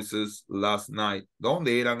noises last night?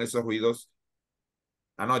 ¿Dónde eran esos ruidos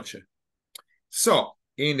anoche? So,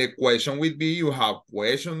 in the question with be, you have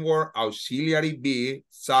question word, auxiliary be,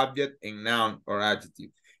 subject, and noun or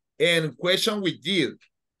adjective. And question with did,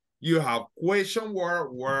 you have question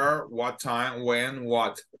word, where, what time, when,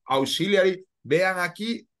 what. Auxiliary, vean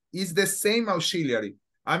aquí, is the same auxiliary.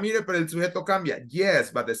 Mire, pero el sujeto cambia.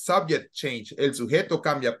 Yes, but the subject change. El sujeto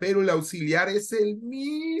cambia, pero el auxiliar es el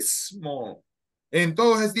mismo.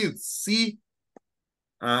 Entonces, did, sí.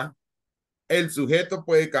 El sujeto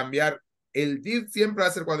puede cambiar. El did siempre va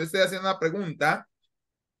a ser cuando esté haciendo una pregunta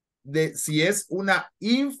de si es una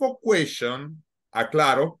info question,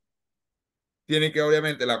 aclaro, tiene que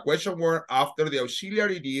obviamente la question word after the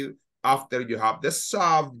auxiliary did, after you have the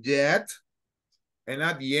subject, and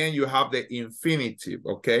at the end you have the infinitive,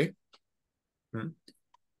 okay?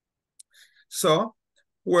 So,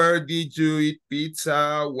 where did you eat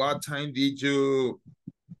pizza? What time did you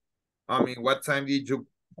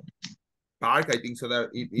park? I think so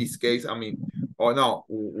that in this case,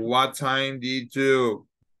 what time did you,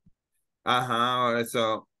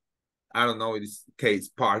 so, I don't know, in this case,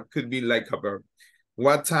 park could be like a verb.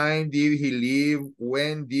 What time did he leave?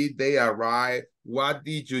 When did they arrive? What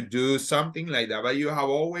did you do? Something like that. But you have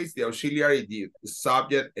always the auxiliary did, the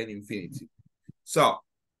subject and infinitive. So,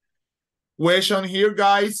 question here,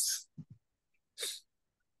 guys.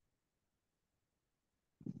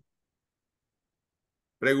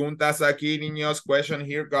 Preguntas aquí, niños. Question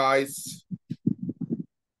here, guys.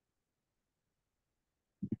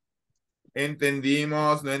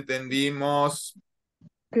 ¿Entendimos? ¿No entendimos?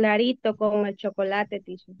 Clarito como el chocolate,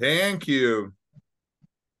 teacher. Thank you.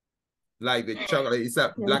 Like the chocolate. It's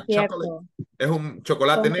a black chocolate. Es un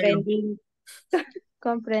chocolate negro.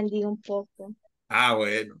 Comprendí un poco.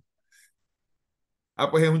 Bueno.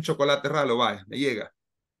 Pues es un chocolate ralo, vaya, me llega.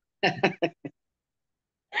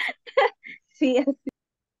 Sí, así.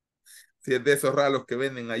 Sí, es de esos ralos que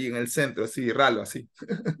venden ahí en el centro, así, ralo, así.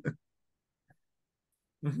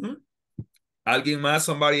 ¿Alguien más?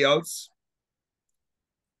 Somebody else?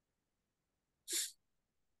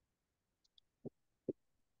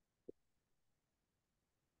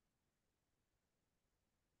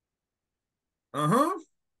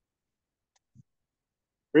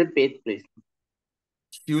 Repeat, please.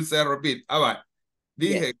 You said repeat. Ah, va.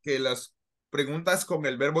 Dije que las preguntas con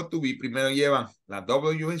el verbo to be primero llevan la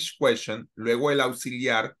WH question, luego el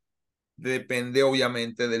auxiliar, depende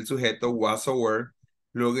obviamente del sujeto, was or were,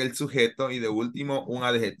 luego el sujeto y de último un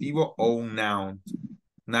adjetivo o un noun.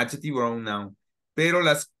 Un adjetivo o un noun. Pero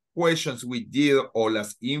las questions with did o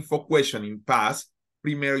las info question in past,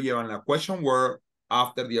 primero llevan la question were,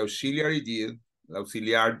 after the auxiliary did, el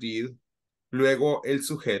auxiliar did, luego el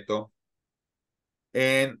sujeto,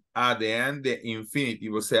 and at the end the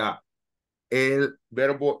infinitive, o sea, el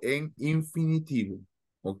verbo en infinitivo,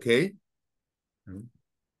 ¿ok?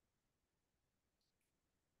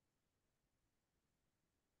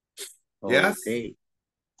 Yes? Okay.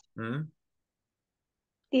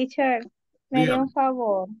 Teacher, me dio un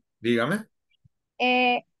favor. Dígame.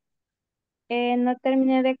 No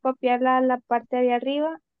terminé de copiar la parte de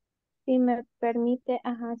arriba. Si me permite,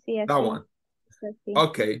 ajá, sí, así. That one. Así.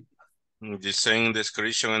 Okay. The same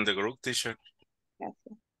description in the group, teacher.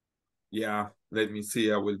 Gracias. Yeah, let me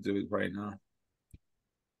see. I will do it right now.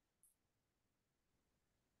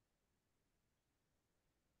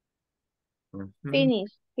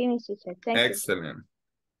 Finish, teacher. Thank you. Excellent.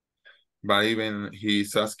 But even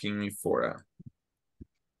he's asking me for a...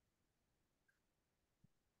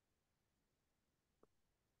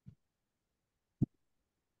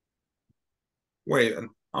 Wait an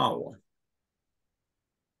hour.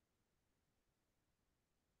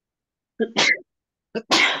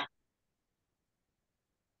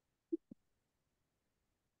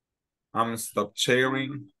 I'm stop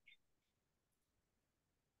sharing.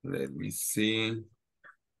 Let me see.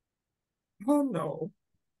 Oh no.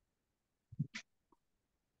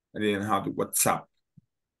 I didn't have the WhatsApp.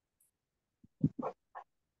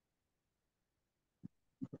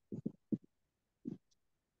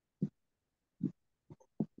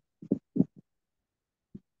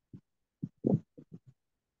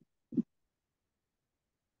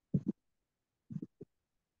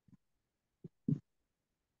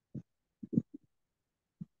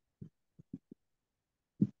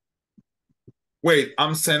 Wait,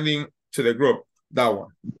 I'm sending to the group, that one.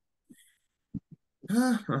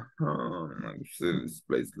 This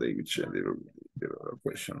place language and little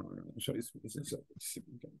question.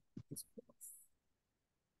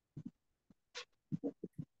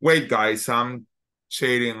 Wait, guys, I'm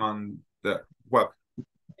shading on the web.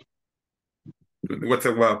 What's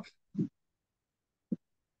a web?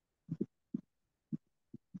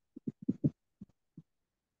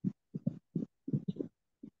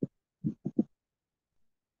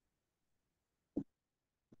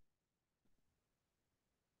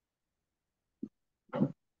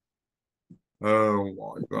 Oh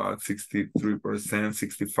my God, 63%,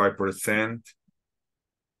 65%,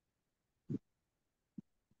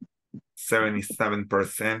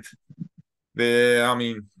 77%. I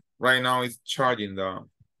mean, right now it's charging the...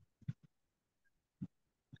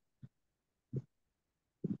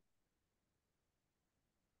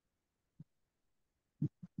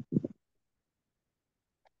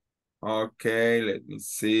 Okay, let me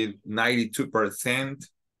see, 92%.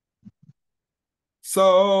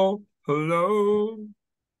 So, hello.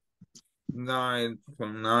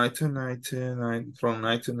 From 9 to 9, from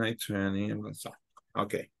 9 to 9:20.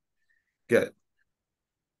 Okay, good.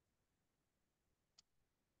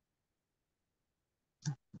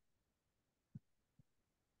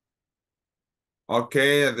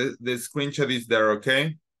 Okay, the screenshot is there,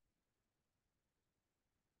 okay?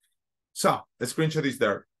 So, the screenshot is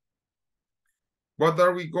there. What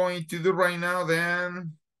are we going to do right now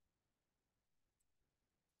then?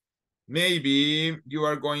 Maybe you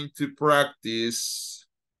are going to practice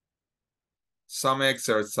some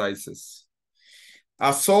exercises.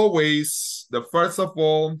 As always, the first of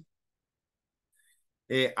all,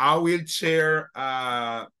 I will share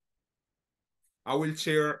a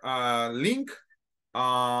link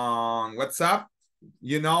on WhatsApp.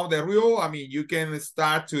 You know the rule. I mean, you can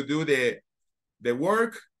start to do the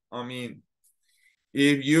work. I mean,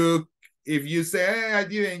 if you say, hey, I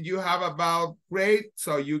didn't, you have about great,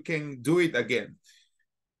 so you can do it again.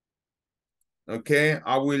 Okay,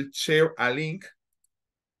 I will share a link.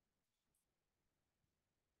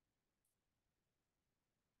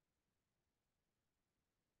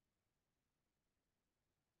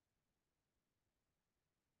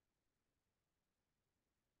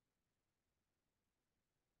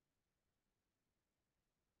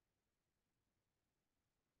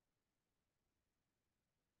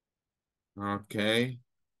 Okay.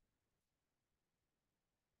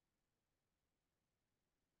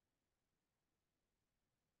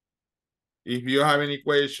 If you have any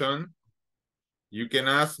question, you can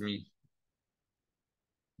ask me.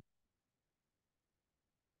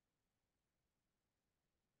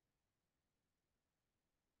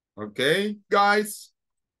 Okay, guys.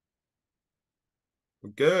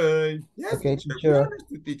 Okay. Yes, Okay, teacher. teacher.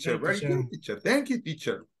 Yes, teacher. Okay, Very teacher. good, teacher. Thank you,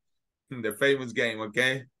 teacher. In the famous game,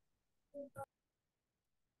 okay?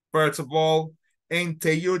 First of all, and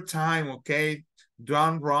take your time, okay?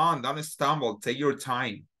 Don't run, don't stumble. Take your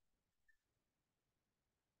time.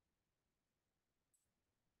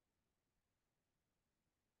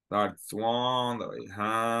 That's one that I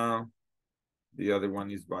have. The other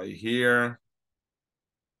one is by here.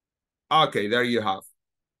 Okay, there you have.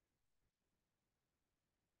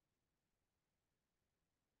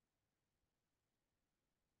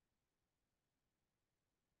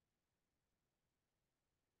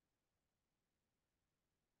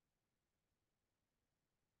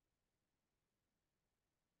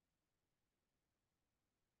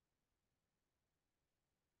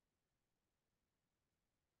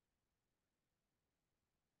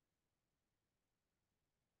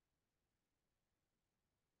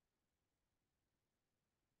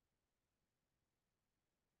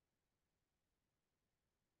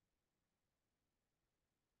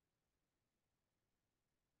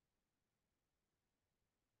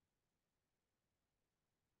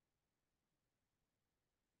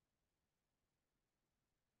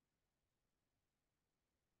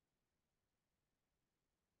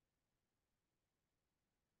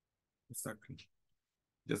 Exactly.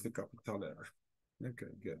 Just the capital letter. Okay,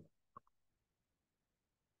 good.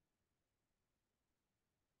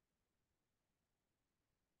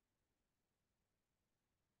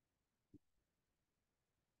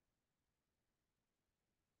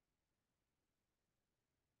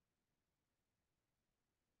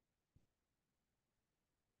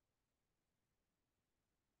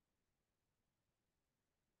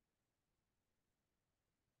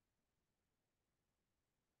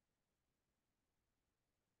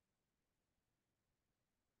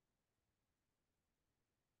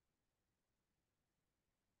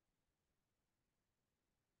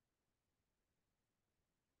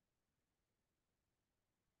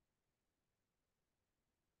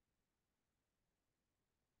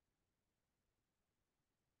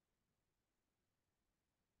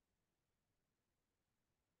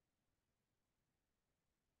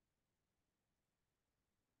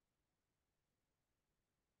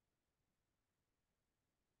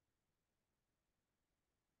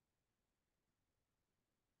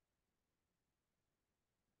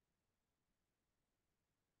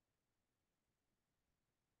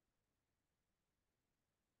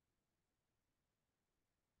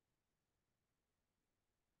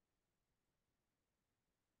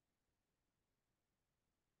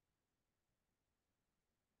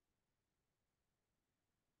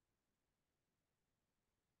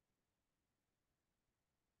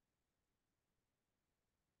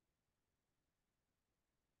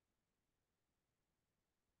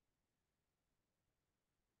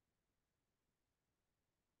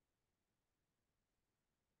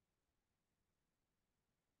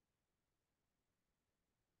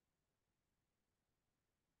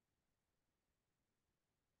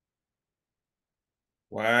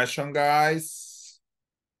 Question, guys?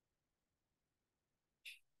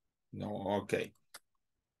 No, okay.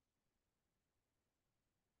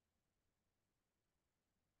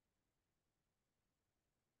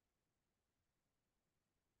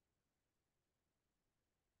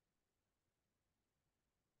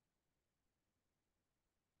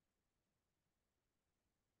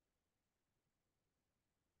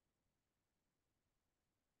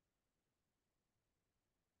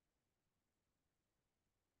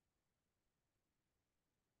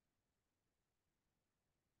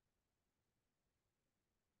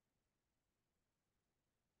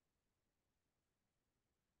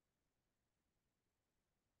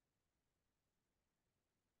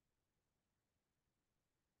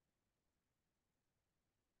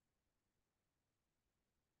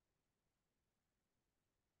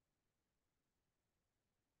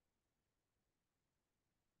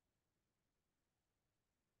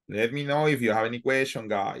 Let me know if you have any question,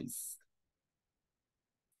 guys.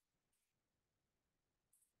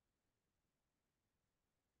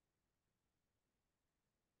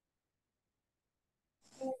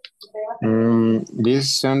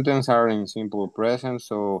 These sentences are in simple present,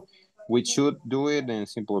 so we should do it in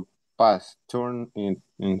simple past. Turn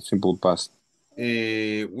in simple past.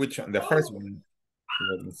 Which one? The first one.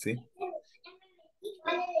 Let me see.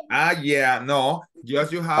 Yeah, no.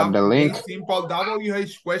 Just you have At the to link. do simple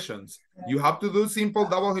WH questions. You have to do simple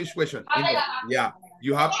WH question. Yeah,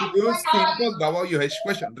 you have to do simple WH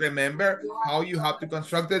question. Remember how you have to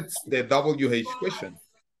construct it, the WH question.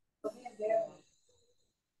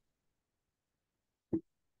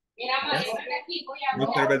 Yes.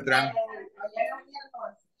 Mr. Beltrán.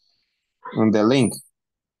 On the link.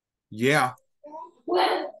 Yeah.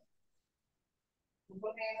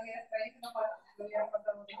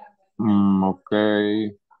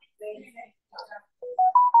 Okay.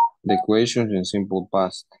 The questions in simple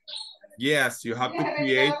past. Yes, you have to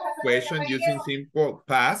create question using simple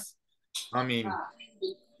past. I mean,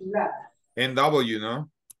 NW, no?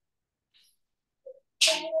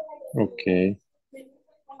 Okay.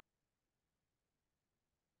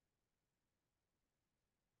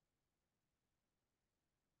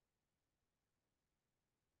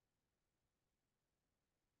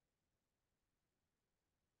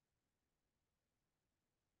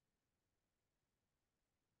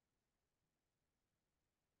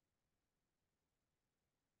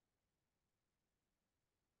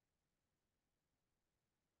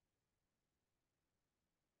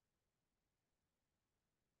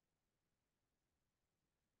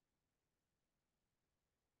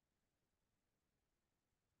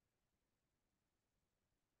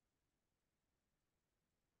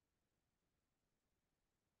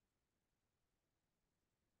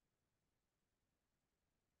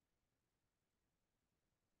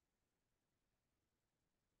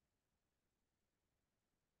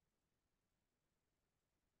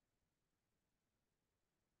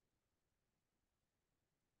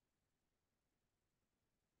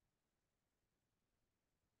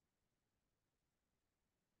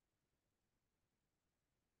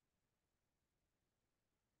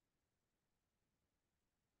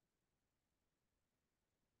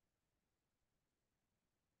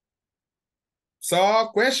 So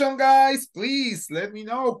question, guys, please let me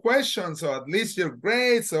know questions. So at least your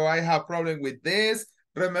grade. So I have problem with this.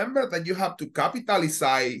 Remember that you have to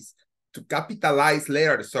capitalize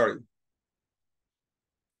letters, sorry.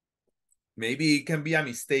 Maybe it can be a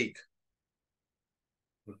mistake.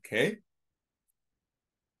 Okay.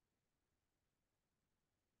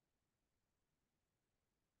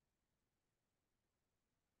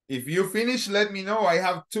 If you finish, let me know. I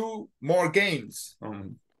have 2 more games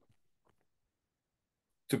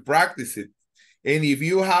to practice it. And if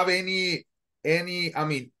you have any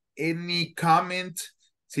comment,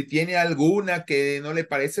 si tiene alguna que no le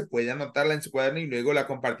parece, puede anotarla en su cuaderno y luego la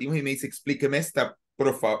compartimos y me dice, explíqueme esta,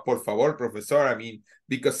 por favor, profesor. I mean,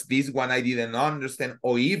 because this one I didn't understand,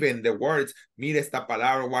 or even the words, mira esta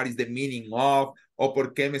palabra, what is the meaning of, o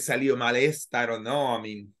por qué me salió mal esta, I don't know. I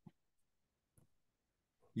mean,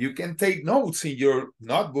 you can take notes in your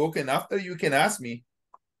notebook and after you can ask me.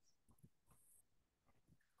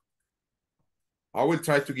 I will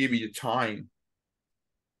try to give you time.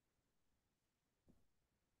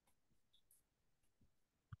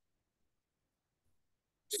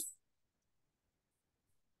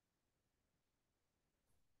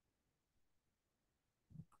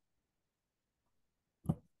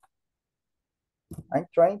 I'm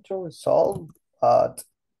trying to resolve, but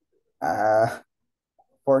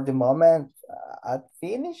for the moment, at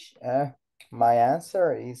finish, my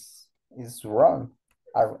answer is wrong.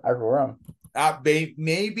 I wrong.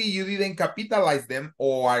 Maybe you didn't capitalize them,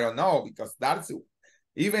 or I don't know, because that's,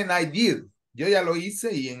 even I did. Yo ya lo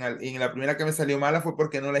hice y en la primera que me salió mala fue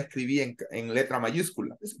porque no la escribí en letra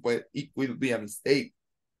mayúscula. Eso puede, it will be a mistake.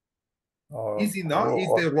 Is it not?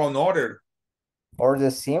 It's the wrong order. Or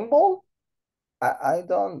the symbol? I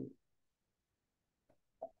don't.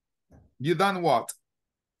 You done what?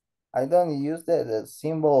 I don't use the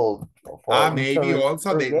symbol for maybe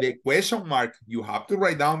also the question mark. You have to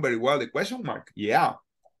write down very well the question mark. Yeah.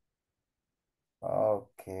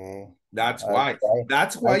 Okay. That's why.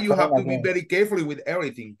 That's why you have to be very careful with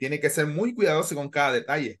everything. Tiene que ser muy cuidadoso con cada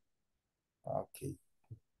detalle. Okay.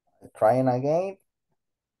 Trying again.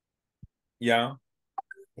 Yeah.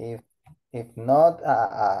 If not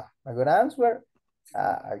a good answer,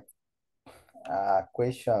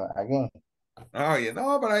 question again. Oh, yeah,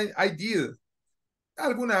 no, but I did.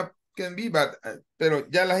 Alguna can be, but, pero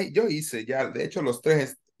ya yo hice, ya, de hecho los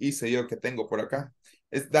 3 hice yo que tengo por acá.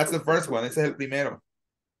 That's the first one, ese es el primero.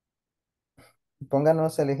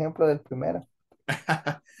 Pónganos el ejemplo del primero.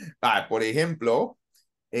 Por ejemplo,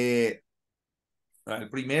 el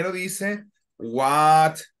primero dice,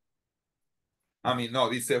 what, I mean, no,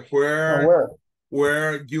 dice,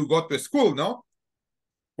 where you go to school, no?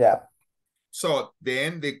 Yeah. So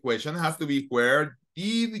then the question has to be, where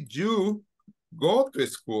did you go to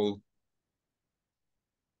school?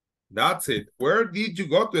 That's it. Where did you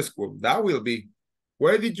go to school? That will be,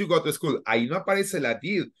 where did you go to school? Ahí no aparece la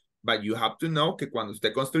did, but you have to know que cuando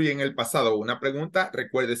usted construye en el pasado una pregunta,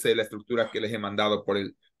 recuérdese de la estructura que les he mandado por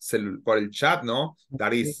el chat, ¿no?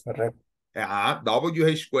 That is,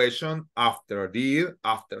 WH question, after did,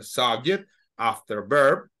 after subject, after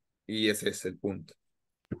verb, y ese es el punto.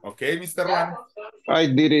 Okay, Mr. Juan? I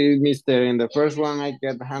did it, Mr. In the first one, I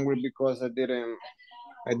get hungry because I didn't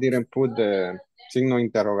put the signo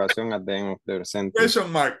interrogación at the end of the sentence. Question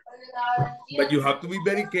mark. But you have to be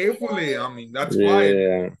very carefully. I mean, that's why.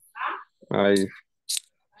 Yeah,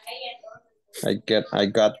 I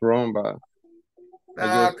got wrong, but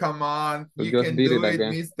Come on. I You just can did do it it,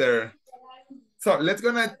 again. mister. So,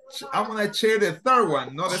 I'm gonna share the third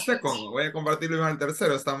one, no the second one. Voy a compartirlo con el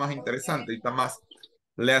tercero. Está más interesante y está más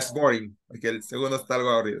less boring. Porque el segundo está algo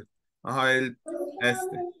aburrido. Vamos a ver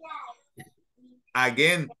este.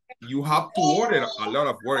 Again, you have to order a lot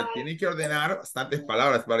of words. Tiene que ordenar bastantes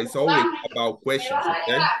palabras, but it's always about questions,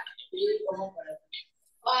 okay?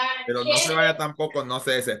 Pero no se vaya tampoco, no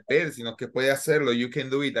se desespere, sino que puede hacerlo. You can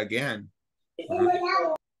do it again.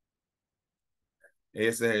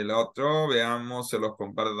 Ese es el otro. Veamos, se los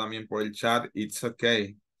comparto también por el chat. It's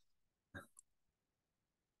okay.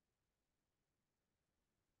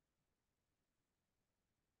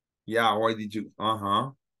 Yeah, why did you?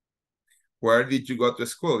 Where did you go to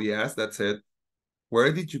school? Yes, that's it.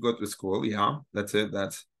 Where did you go to school? Yeah, that's it.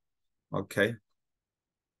 That's okay.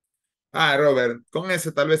 Robert, con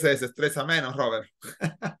ese tal vez se desestresa menos, Robert.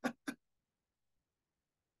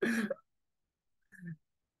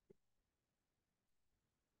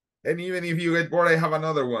 And even if you get bored, I have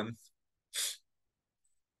another one.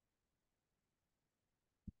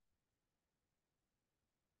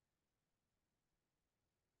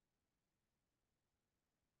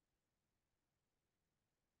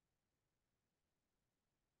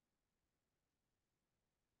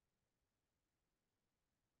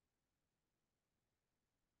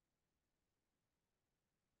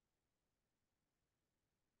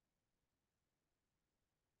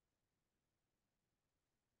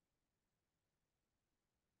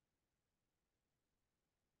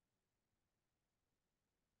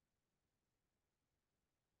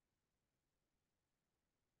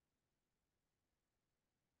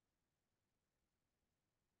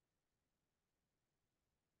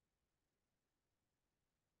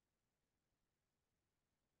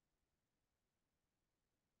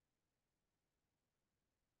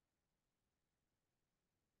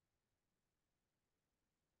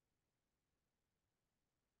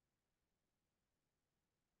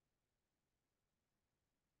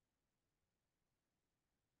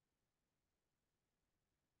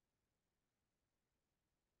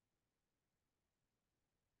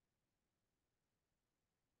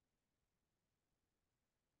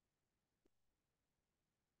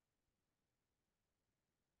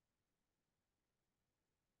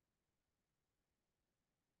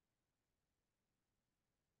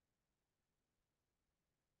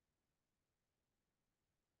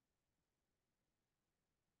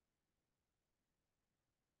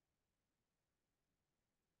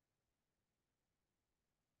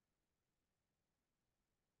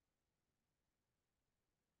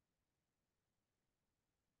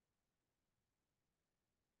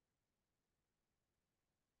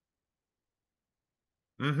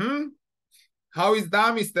 How is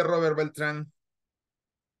that, Mr. Robert Beltran?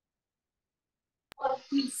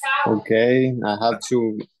 Okay, I have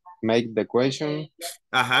to make the question.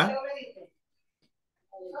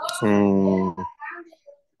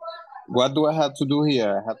 What do I have to do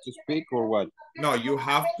here? I have to speak or what? No, you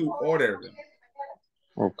have to order them.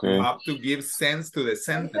 Okay. You have to give sense to the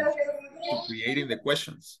sentence, to creating the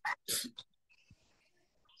questions.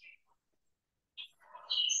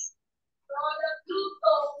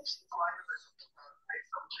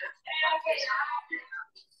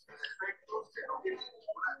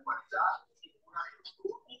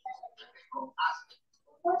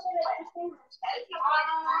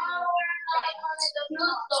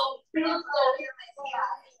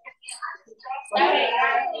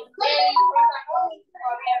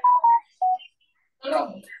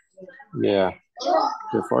 Yeah.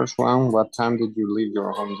 The first one, what time did you leave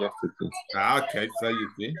your home yesterday? Okay, so you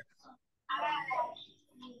see.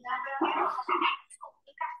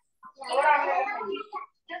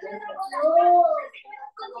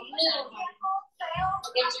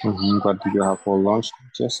 What did you have for lunch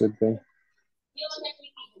yesterday?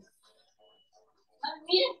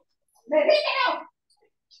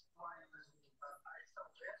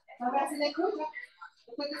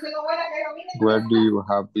 Where do you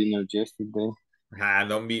have dinner yesterday?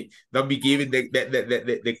 Don't be giving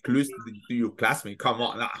the clues to your classmate. Come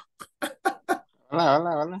on now.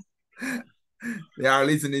 Hola. They are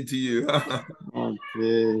listening to you.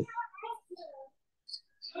 Okay.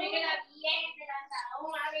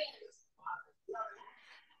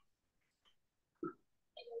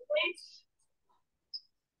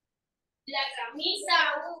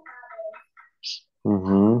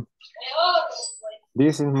 Mm-hmm.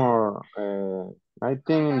 This is more, I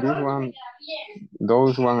think this one,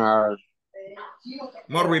 those one are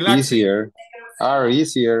More relaxing.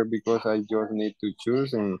 easier because I just need to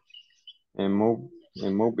choose and move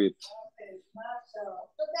it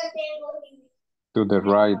to the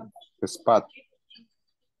right spot.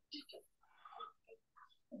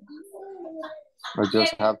 I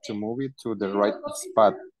just have to move it to the right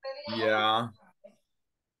spot. Yeah.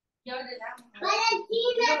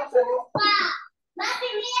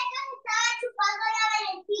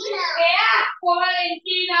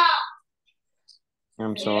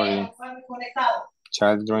 I'm sorry.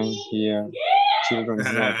 Children here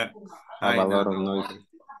have I a lot know. of noise.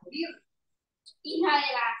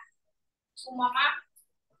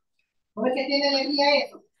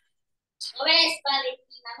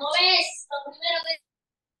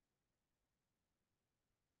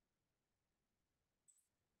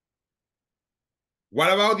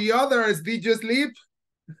 What about the others? Did you sleep?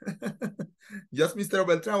 Just Mr.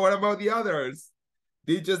 Beltran, what about the others?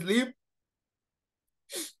 Did you sleep?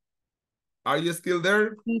 Are you still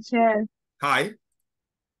there? Teacher, Hi.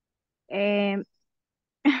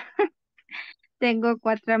 tengo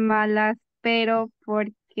 4 malas, pero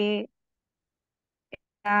porque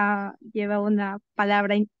lleva una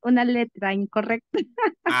palabra, una letra incorrecta.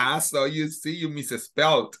 So you see, you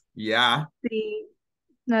misspelled. Yeah. Sí,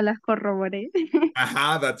 no las corroboré.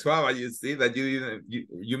 That's why you see that you didn't,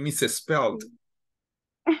 you misspelled.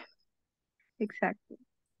 Exacto.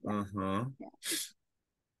 Yeah.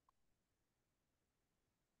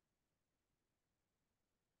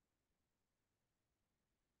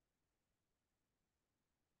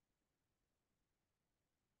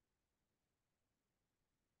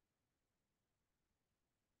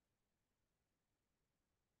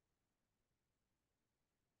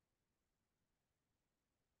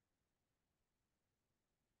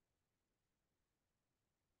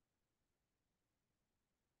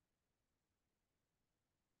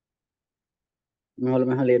 No,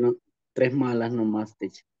 me salieron 3 malas nomás,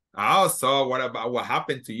 teacher. So what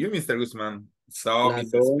happened to you, Mr. Guzman? So La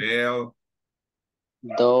misspelled.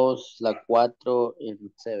 2, la 4, y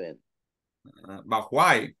 7. But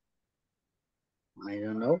why? I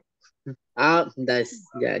don't know. That's,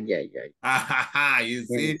 yeah. You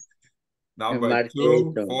see? Yes. Number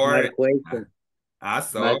 2, 4.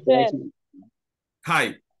 So.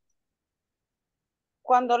 Hi.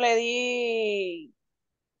 Cuando le di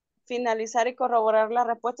finalizar y corroborar las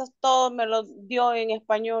respuestas, todo me lo dio en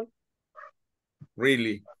español.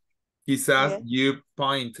 Really? Quizás you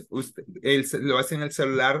point, lo hace en el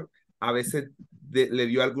celular, a veces le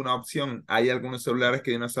dio alguna opción. Hay algunos celulares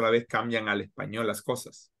que de una sola vez cambian al español las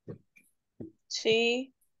cosas.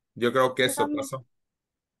 Sí. Yo creo que eso pasó.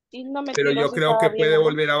 Y no me Pero tiró yo si creo estaba que bien puede o no.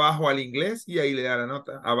 volver abajo al inglés y ahí le da la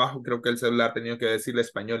nota. Abajo creo que el celular tenía que decirle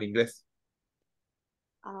español, inglés.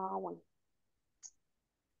 Bueno.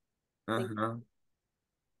 Ajá.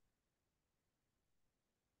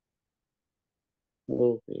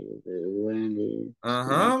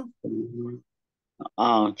 Ajá.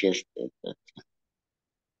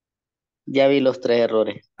 Ya vi los 3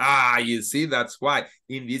 errores. You see, that's why.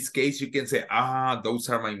 In this case, you can say, those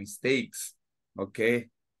are my mistakes. Okay.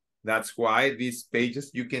 That's why these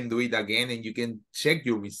pages, you can do it again and you can check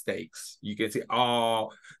your mistakes. You can say,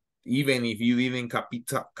 even if you didn't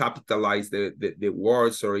capitalize the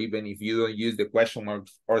words, or even if you don't use the question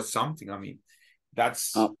marks or something, I mean, that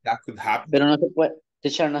could happen. Pero no se puede,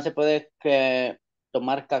 teacher, no se puede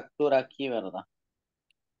tomar captura aquí, ¿verdad?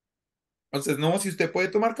 Entonces, no, si usted puede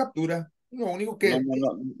tomar captura, lo único que...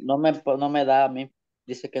 No me da a mí,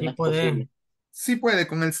 dice que no es posible. Sí puede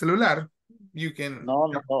con el celular. You can...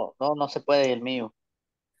 No se puede el mío.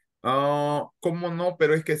 ¿Cómo no?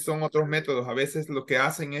 Pero es que son otros métodos. A veces lo que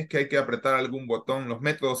hacen es que hay que apretar algún botón. Los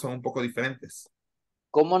métodos son un poco diferentes.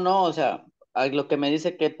 ¿Cómo no? O sea, lo que me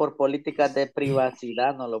dice que por políticas de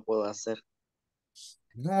privacidad no lo puedo hacer.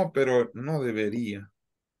 No, pero no debería.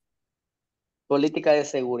 Política de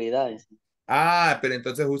seguridad. Pero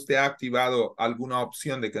entonces usted ha activado alguna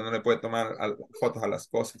opción de que no le puede tomar fotos a las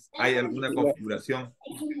cosas. ¿Hay alguna configuración?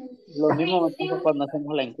 Lo mismo me pasa cuando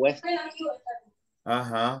hacemos la encuesta.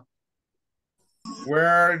 Ajá.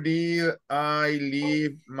 Where did I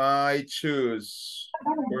leave my shoes?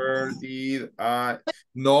 Where did I...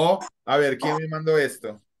 No. A ver, ¿quién me mandó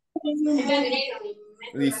esto?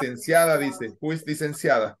 Licenciada dice. Who is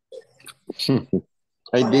licenciada?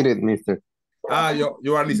 I did it, mister.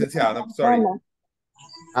 You are licenciada. No, sorry.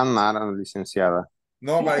 I'm not a licenciada.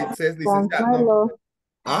 No, but it says licenciada. No.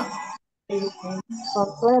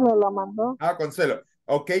 Consuelo lo mandó. Consuelo.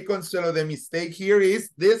 Okay, Consuelo, the mistake here is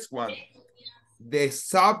this one. The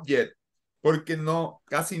subject. Porque no,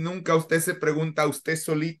 casi nunca usted se pregunta a usted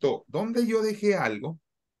solito, ¿dónde yo dejé algo?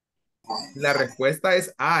 La respuesta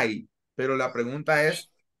es I, pero la pregunta es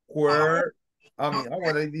where,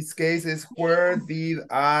 well, in this case is where did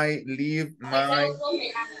I leave my,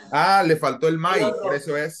 le faltó el my, por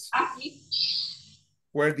eso es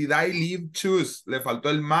where did I leave shoes, le faltó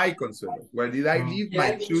el my, Consuelo, where did I leave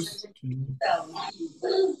my shoes?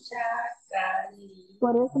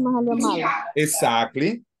 Por eso me salió mal.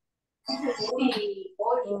 Exactly.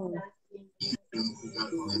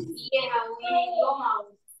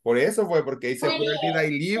 Por eso fue porque dice where did I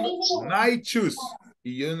leave my shoes.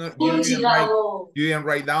 Y you didn't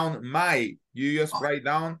write down my. You just write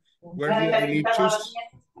down where did I leave shoes.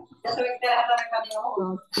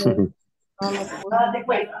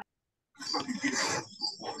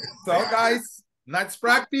 So guys, next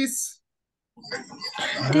practice.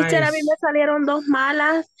 Teacher, a mí me salieron dos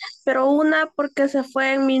malas, pero una porque se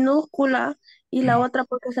fue en minúscula y la otra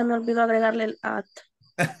porque se me olvidó agregarle el at.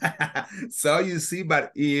 So you see,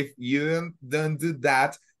 but if you don't do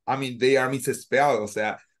that, they are misspelled. O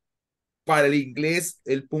sea, para el inglés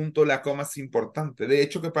el punto, la coma es importante. De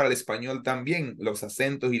hecho que para el español también, los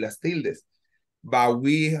acentos y las tildes. But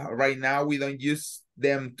right now, we don't use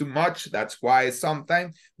them too much. That's why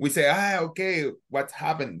sometimes we say, okay, what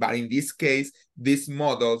happened? But in this case, these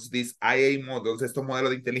models, these IA models, estos modelos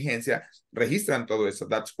de inteligencia, registran todo eso.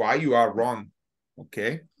 That's why you are wrong.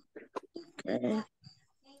 Okay? Okay.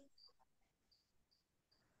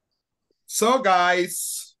 So,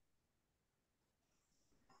 guys,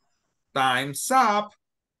 time's up.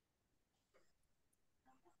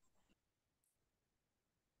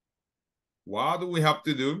 What do we have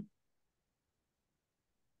to do?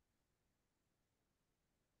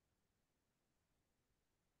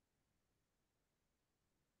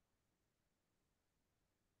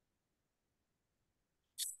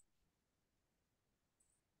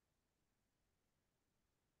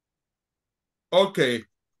 Okay.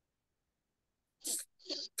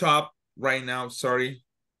 Stop right now, sorry.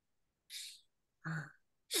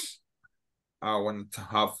 I want to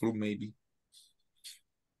have flu maybe.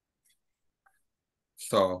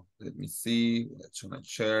 So let me see. Let's gonna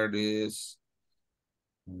share this.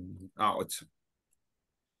 It's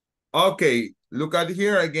okay. Look at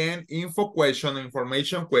here again. Info question,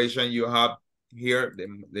 information question. You have here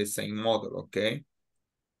the same model. Okay.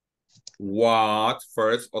 What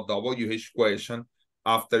first or WH question?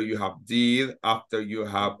 After you have did, after you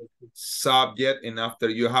have subject, and after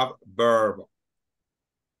you have verb.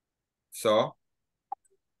 So.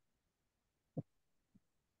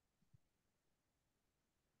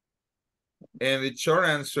 And the short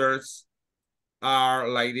answers are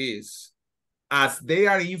like this. As they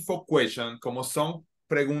are info question, como son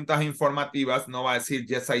preguntas informativas, no va a decir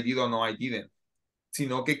yes I did o no I didn't,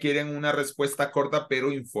 sino que quieren una respuesta corta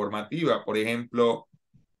pero informativa. Por ejemplo,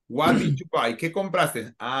 what did you buy? ¿Qué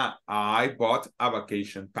compraste? I bought a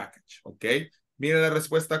vacation package. ¿Ok? Mira la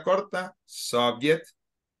respuesta corta. Subject.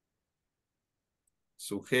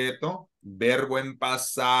 Sujeto. Verbo en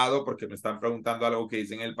pasado, porque me están preguntando algo que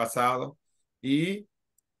dice en el pasado. Y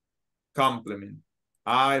complement.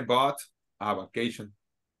 I bought a vacation.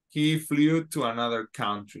 He flew to another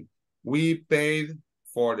country. We paid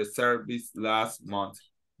for the service last month.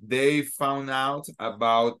 They found out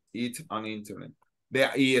about it on internet.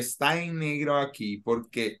 Y está en negro aquí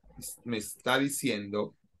porque me está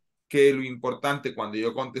diciendo que lo importante cuando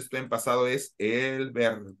yo contesto en pasado es el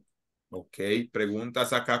verbo. Ok,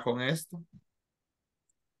 ¿preguntas acá con esto?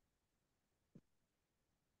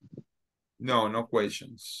 No, no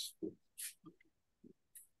questions.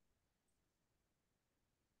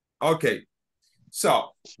 Okay,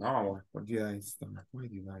 so, what did I start? Why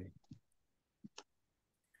did I?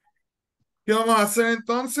 ¿Qué vamos a hacer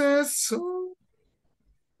entonces?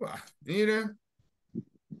 Mire,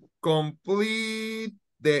 complete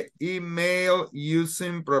the email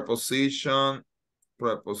using prepositions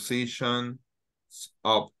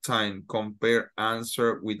of time. Compare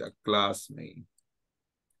answer with a classmate.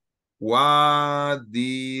 What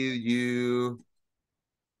did you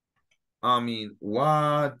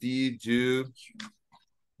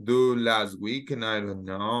do last week? And I don't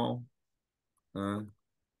know. I don't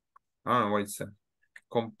know what it said.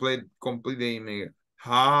 Complete the email.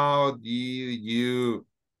 How did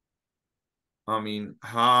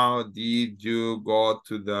you go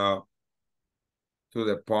to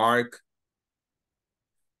the park?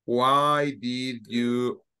 Why did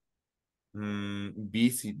you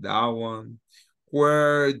visit that one?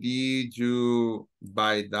 Where did you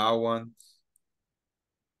buy that one?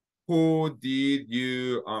 who did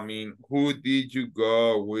you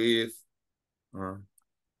go with?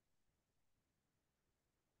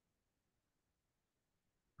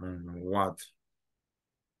 What?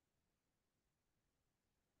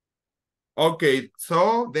 Okay,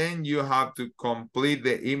 so then you have to complete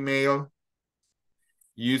the email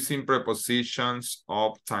using prepositions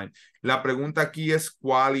of time. La pregunta aquí es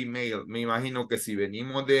 ¿cuál email? Me imagino que si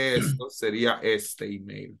venimos de esto sería este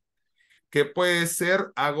email. ¿Qué puede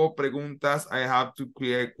ser? Hago preguntas. I have to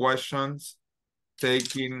create questions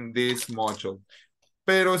taking this module.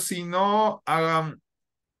 Pero si no,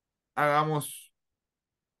 hagamos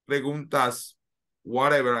preguntas,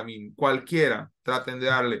 whatever, cualquiera. Traten de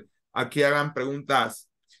darle. Aquí hagan preguntas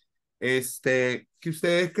que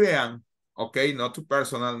ustedes crean. Ok, no too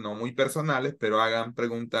personal, no muy personales, pero hagan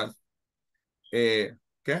preguntas. ¿Qué?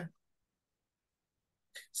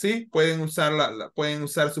 Sí, pueden pueden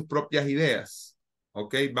usar sus propias ideas.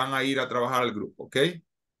 Ok, van a ir a trabajar al grupo. Ok.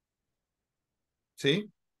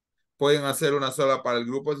 ¿Sí? Pueden hacer una sola para el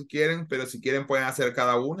grupo si quieren, pero si quieren pueden hacer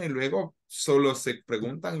cada una y luego solo se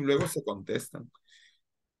preguntan y luego se contestan.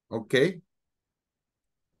 ¿Ok?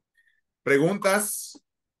 ¿Preguntas?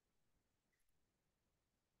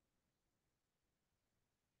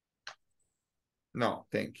 No,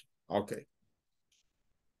 thank you. Ok.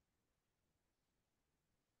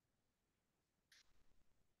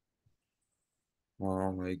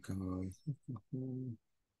 Oh my God.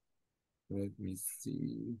 Let me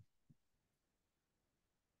see.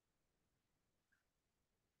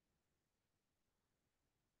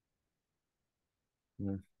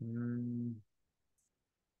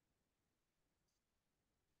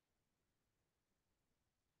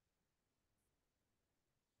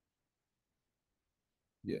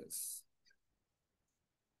 Yes.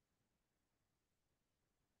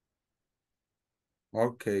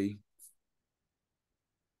 Okay.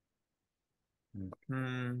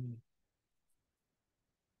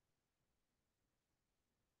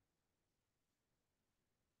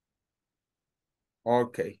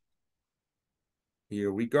 Okay.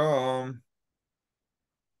 Here we go.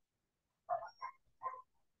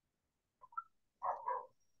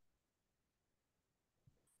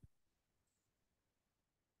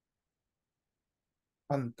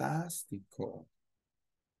 Fantástico.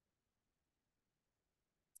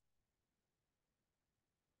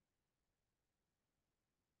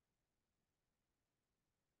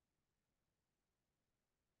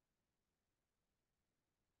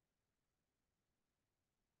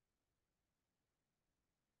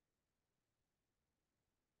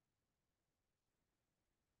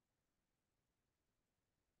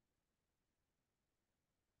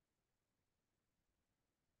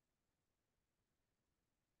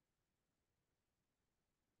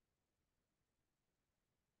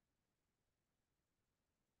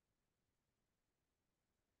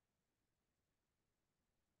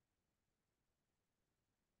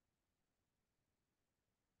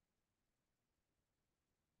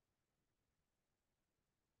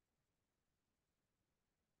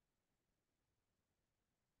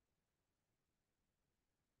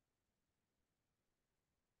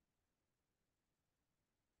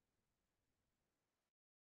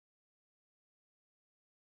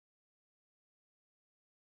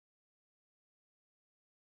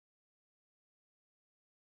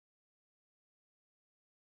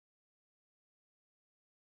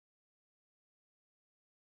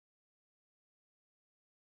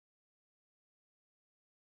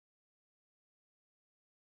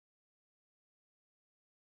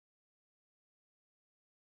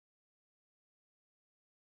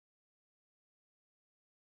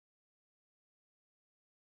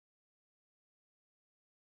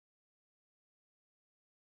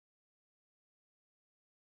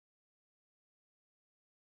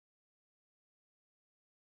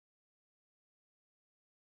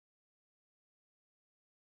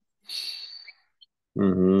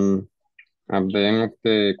 At the end of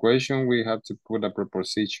the equation, we have to put a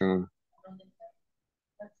preposition.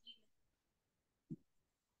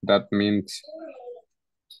 That means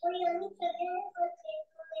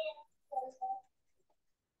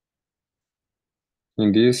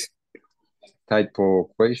in this type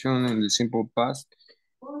of equation in the simple past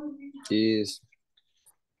is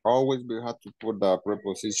always we have to put the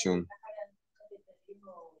preposition.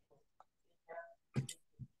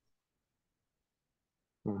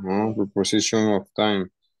 Preposition of time.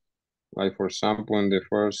 Like for example, in the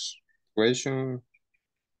first question,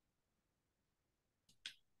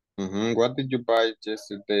 what did you buy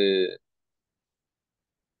yesterday?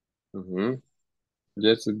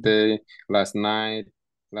 Yesterday, last night,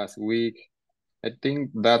 last week. I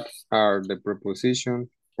think that are the preposition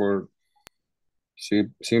for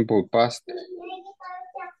simple past.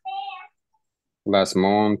 Last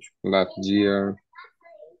month, last year.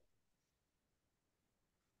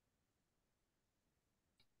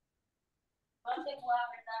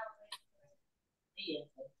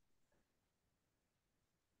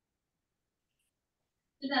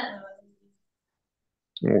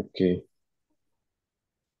 Okay.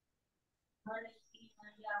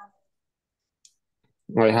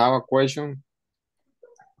 I have a question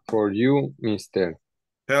for you, Mr.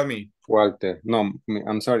 Tell me. Walter. No,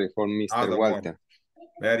 I'm sorry, for Mr. The Walter.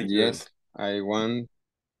 Very yes, good. I want.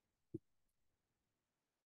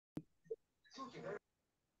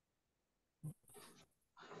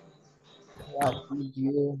 What did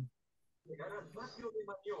you?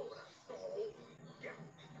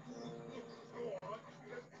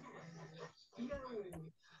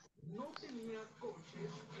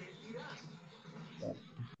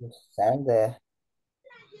 Send the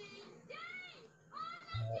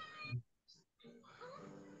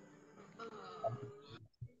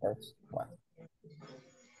first one.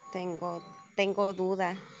 Tengo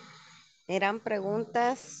duda. ¿Eran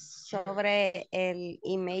preguntas sobre el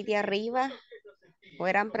email de arriba o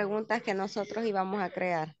eran preguntas que nosotros íbamos a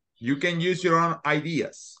crear? You can use your own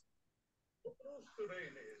ideas.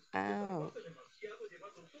 Oh.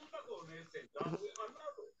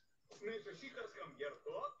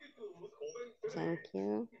 Thank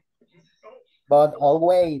you. But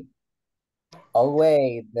always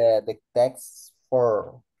the text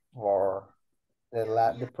for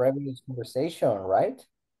the previous conversation, right?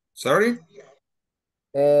 Sorry?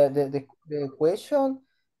 The question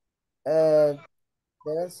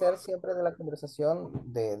deben ser siempre de la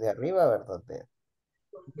conversación de arriba, ¿verdad?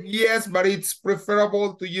 Yes, but it's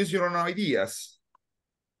preferable to use your own ideas.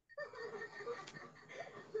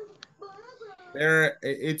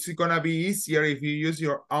 It's gonna be easier if you use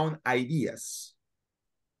your own ideas.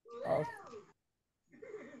 Okay.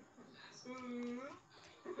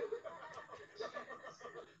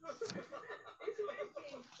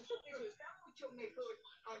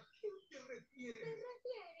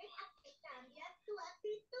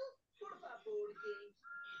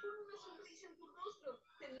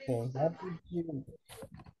 Okay, what did you?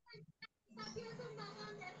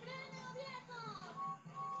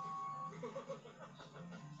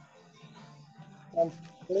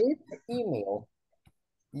 Complete email.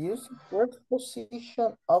 Use first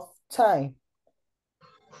position of time.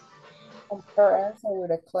 Compare answer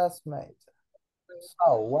with a classmate.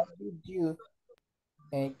 So, what did you?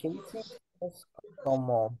 ¿Qué hiciste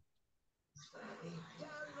como?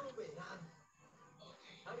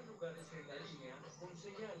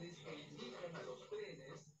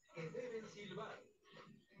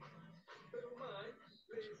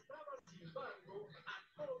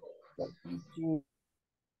 What did you?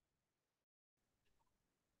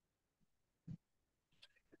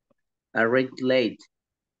 Arrived late.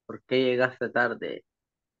 ¿Por qué llegaste tarde?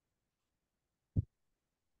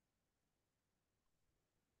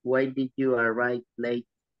 Why did you arrive late?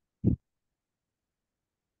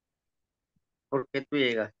 ¿Por qué tú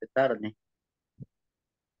llegaste tarde?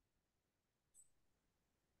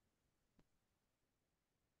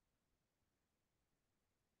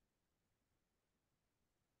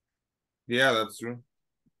 Yeah, that's true.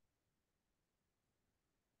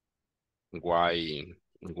 Why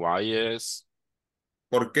es.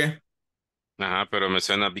 ¿Por qué? Ajá, pero me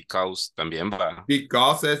suena because también va.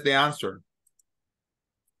 Because is the answer.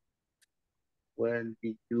 Where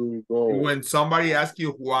did you go? When somebody asks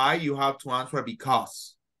you why, you have to answer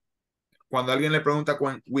because. Cuando alguien le pregunta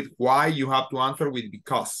with why, you have to answer with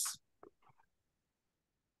because.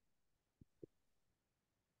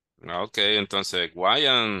 Ok, entonces, why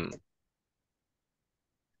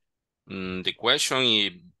and the question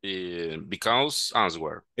is because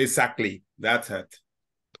answer. Exactly, that's it.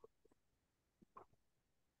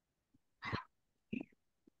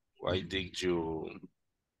 Why did you?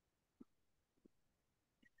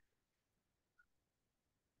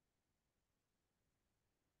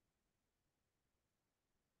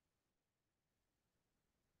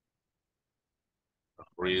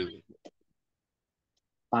 Read.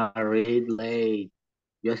 Arrived late.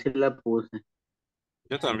 Yo así la puse.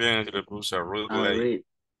 Yo también le puse read late.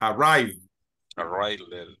 Arrive. Arrive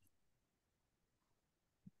late.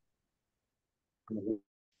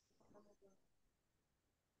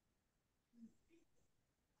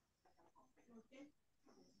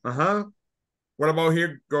 What about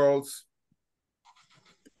here, girls?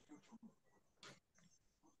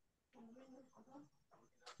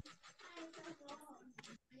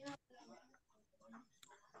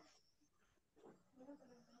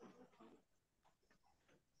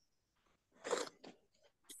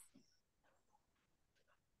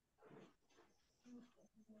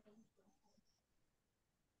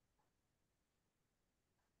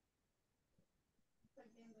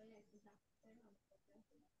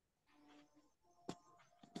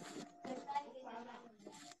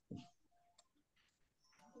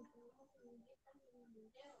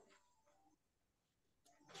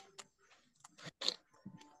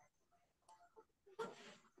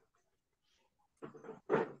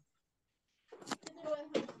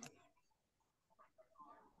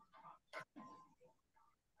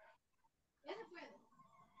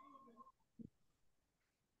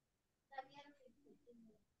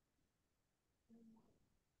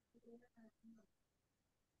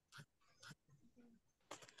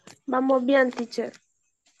 Vamos bien, teacher.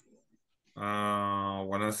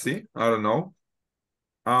 Wanna see? I don't know.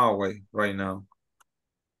 Oh, wait, right now.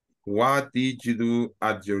 What did you do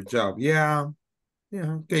at your job? Yeah.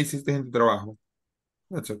 ¿Qué hiciste en tu trabajo?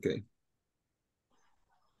 That's okay.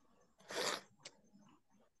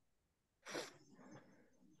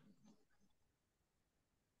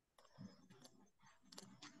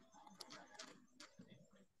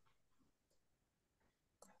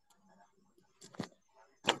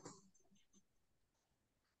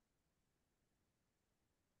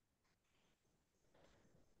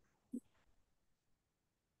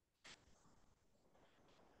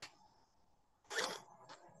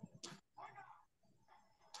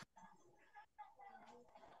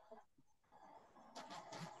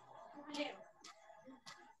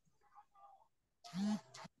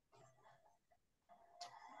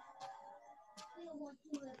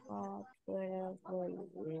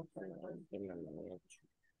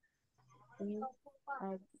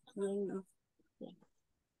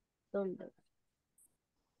 ¿Dónde?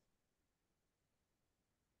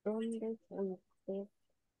 ¿Dónde fue usted?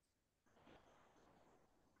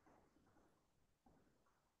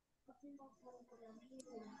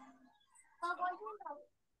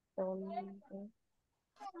 ¿Dónde?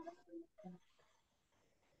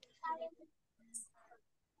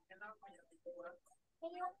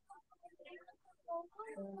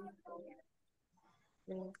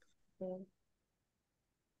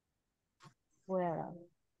 Fuera.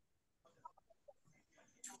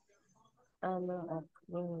 No,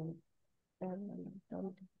 ¿dónde?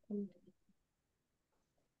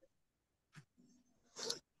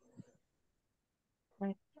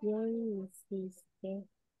 ¿A quién hiciste?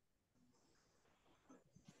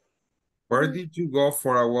 Where did you go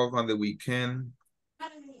for a walk on the weekend?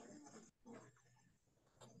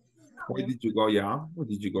 Where did you go? Yeah. Where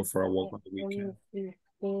did you go for a walk on the weekend?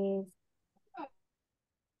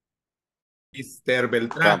 Mr.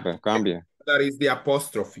 Beltrán. Cambia. That is the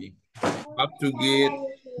apostrophe.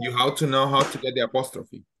 You have to know how to get the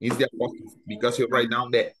apostrophe. It's the apostrophe because you write down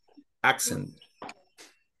the accent.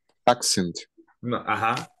 Accent. No,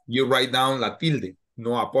 you write down la tilde,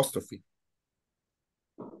 no apostrophe.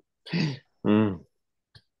 En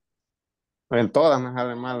todas me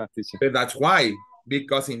salen malas, teacher. But that's why,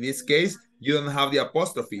 because in this case, you don't have the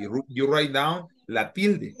apostrophe. You write down la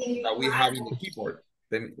tilde that we have in the keyboard.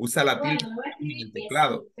 Then usa la tilde en el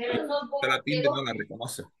teclado. Usa la tilde, no la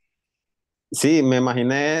reconoce. Sí, me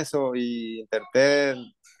imaginé eso y intenté.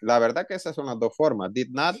 La verdad que esas son las dos formas, did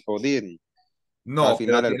not o didn't. No, al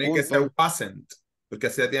final pero el tiene que punto. ser wasn't, porque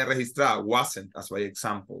así la tiene registrada, wasn't, as by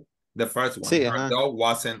example. The first one, Sí,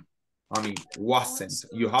 wasn't, wasn't.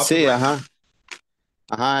 You have sí, to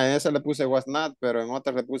en esa le puse was not, pero en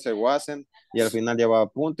otra le puse wasn't y al final llevaba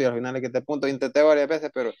punto y al final le quité punto. Intenté varias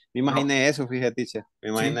veces, pero me imaginé eso, fíjate, teacher. Me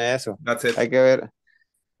imaginé eso. That's it. Hay que ver.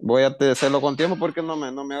 Voy a hacerlo con tiempo porque no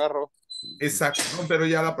me agarró. Exacto, no, pero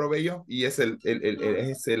ya la probé yo y es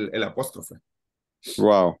el apóstrofe.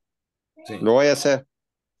 Wow. Sí. Lo voy a hacer.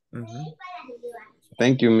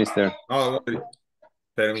 Thank you, mister. No,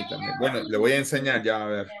 permítame. Bueno, le voy a enseñar ya, a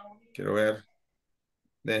ver. Quiero ver.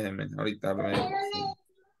 Déjenme, ahorita me... Sí.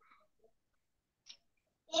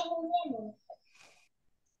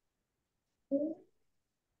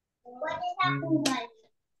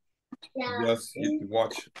 Just you to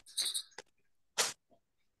watch.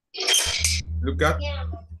 Look at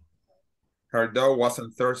her dog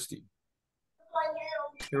wasn't thirsty.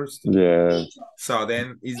 Yeah. So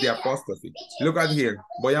then is the apostrophe. Look at here.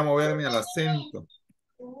 Voy a moverme al acento.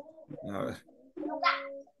 A ver.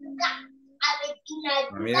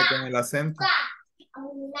 Mire con el acento.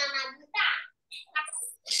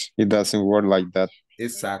 It doesn't work like that.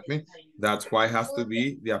 Exactly. That's why it has to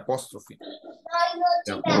be the apostrophe.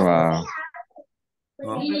 Wow.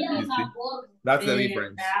 Huh? You see? That's the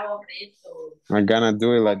difference. I'm gonna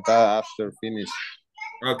do it like that after finish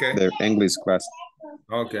the English class.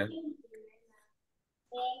 Okay.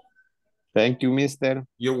 Thank you, mister.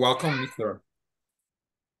 You're welcome, mister.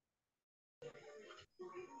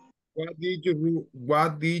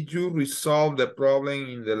 What did you resolve the problem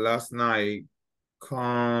in the last night?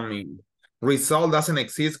 Coming. Resolve doesn't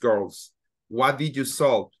exist, girls. What did you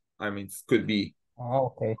solve? I mean, it could be.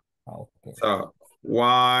 Oh, okay. So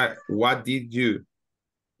what did you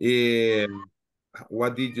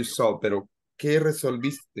solve? Pero ¿qué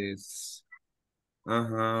resolviste?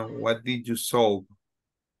 What did you solve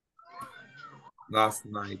last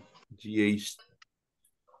night?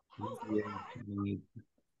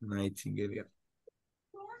 Nightingale.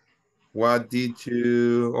 what did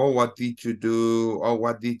you do? Or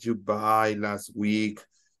what did you buy last week?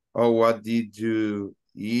 Or what did you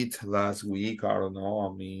eat last week? I don't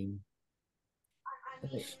know. I mean,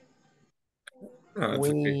 no, it's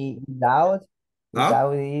okay. Without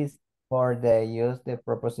Huh? is for the use the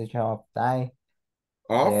preposition of time.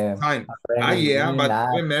 Of The time. Yeah, in, but at,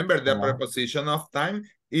 remember the you know. preposition of time.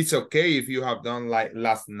 It's okay if you have done like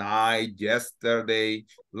last night, yesterday,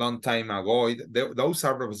 long time ago. Those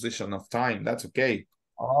are preposition of time. That's okay.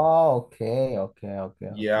 Oh, okay.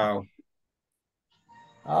 Yeah.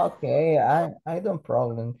 Okay, I don't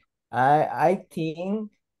problem. I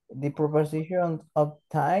think the preposition of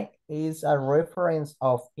time is a reference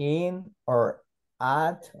of in or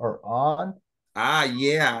at or on.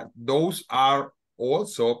 Yeah, those are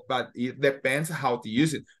also, but it depends how to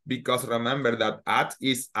use it. Because remember that at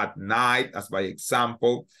is at night, as by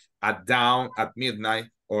example, at down, at midnight,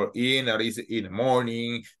 or in, or is in the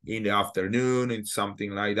morning, in the afternoon, and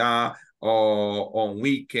something like that, or on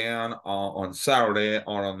weekend, or on Saturday,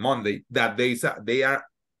 or on Monday. That they are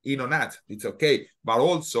in or not, it's okay. But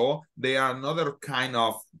also, they are another kind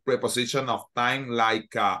of preposition of time,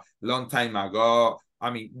 like long time ago. I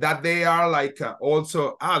mean, that they are like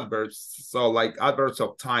also adverbs, so like adverbs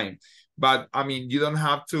of time. But I mean, you don't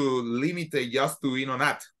have to limit it just to in or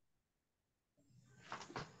not.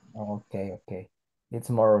 Okay. It's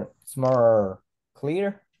more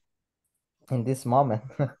clear in this moment.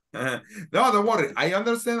 No, don't worry. I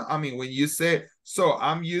understand. I mean, when you say, so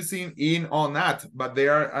I'm using in or not, but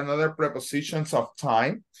there are another prepositions of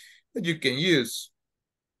time that you can use.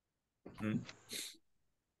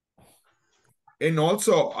 And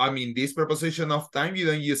also, I mean, this preposition of time, you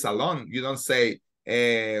don't use alone. You don't say,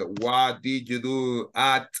 what did you do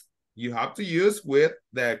at? You have to use with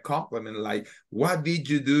the complement, like, what did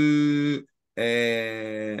you do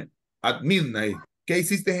at midnight? ¿Qué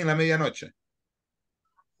hiciste en la medianoche?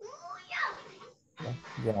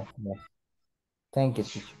 Yeah. Thank you,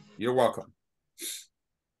 teacher. You're welcome.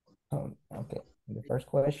 Okay, the first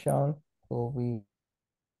question will be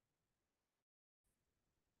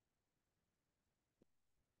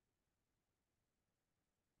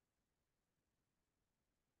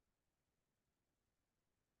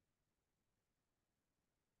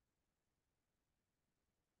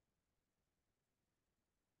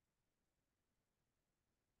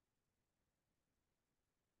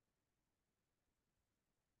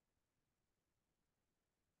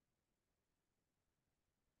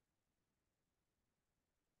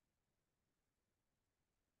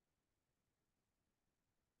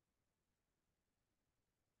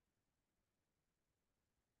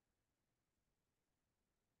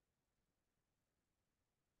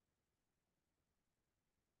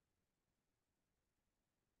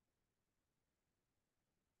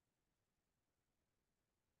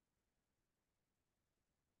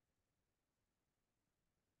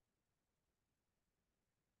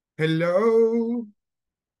Hello.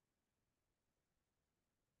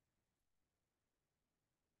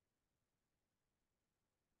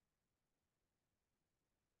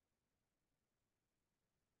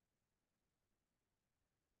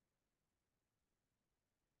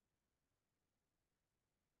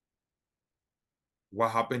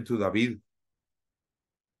 What happened to David?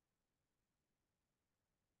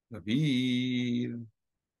 David.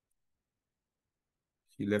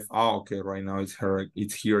 He left. Oh, okay. Right now it's her.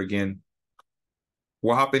 It's here again.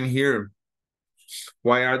 What happened here?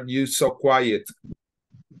 Why are you so quiet?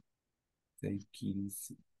 Take it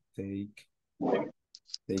easy. Take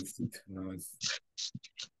it. No, it's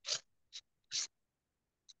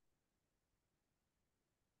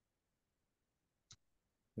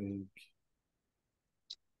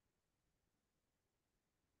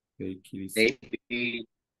take it easy.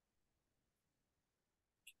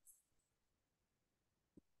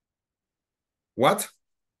 What?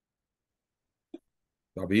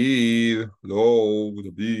 David. Hello,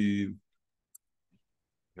 David.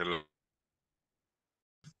 Hello.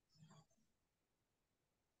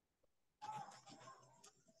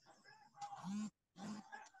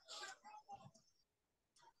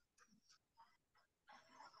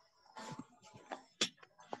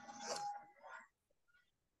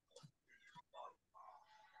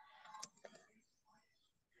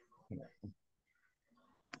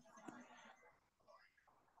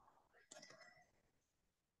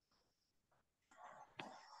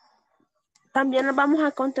 También nos vamos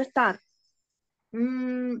a contestar.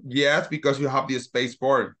 Yes, because you have the space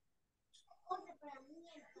board.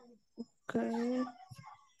 Okay.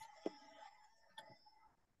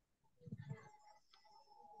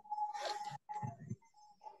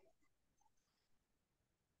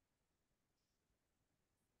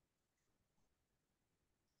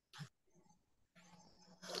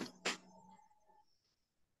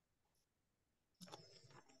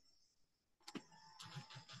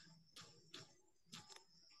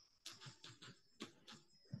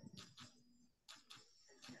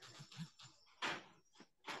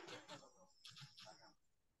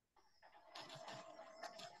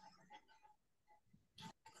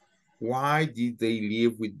 Why did they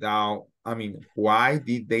leave without, why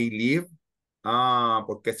did they leave? Ah,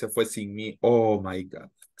 ¿por qué se fue sin mí? Oh my God.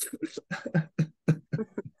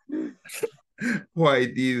 Why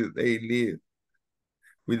did they leave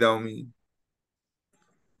without me?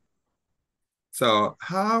 So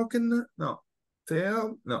how can I, no,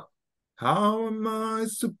 tell, no. How am I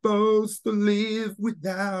supposed to live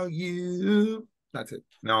without you? That's it.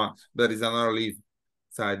 No, that is another leave.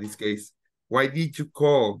 So in this case, why did you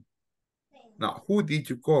call? No, who did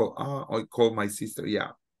you call? I called my sister,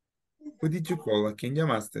 yeah. Who did you call? ¿A quién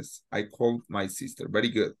llamaste? I called my sister. Very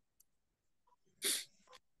good.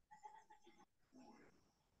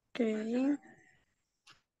 Okay.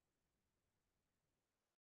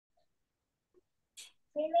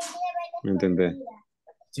 ¿Me entendés?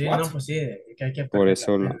 Sí, What? no, pues sí, es que hay que Por aprender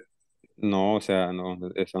eso, la- no, o sea, no,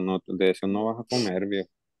 eso no, de eso no vas a comer, viejo.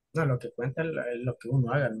 No, lo que cuenta es lo que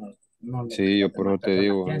uno haga, no, no lo que Sí, yo los por demás eso te personas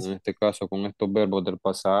digo, en piensen. este caso, con estos verbos del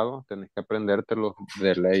pasado, tenés que aprenderte los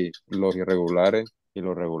de ley, los irregulares y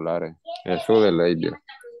los regulares. Eso de ley, viejo.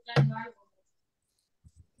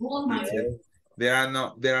 Ok. There are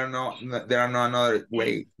no another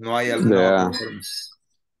way. No hay alguna Yeah, otra forma.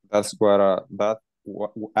 that's what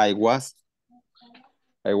I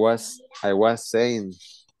was saying.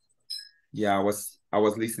 Yeah, I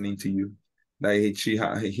was listening to you. Like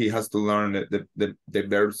he has to learn the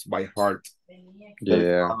verbs by heart. There's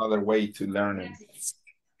Yeah. another way to learn it.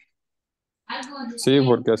 Sí,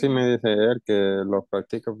 porque así me dice él que los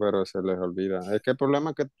practica, pero se les olvida. Es que el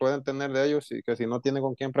problema que pueden tener de ellos y que si no tienen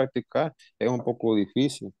con quién practicar es un poco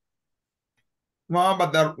difícil. Well,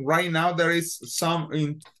 but right now there is some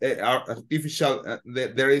artificial,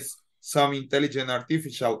 there is some intelligent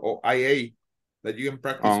artificial or IA that you can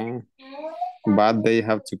practice. But they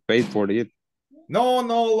have to pay for it. No,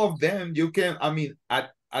 not all of them. You can,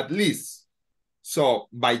 at least. So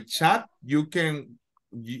by chat, you can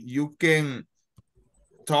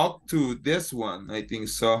talk to this one. I think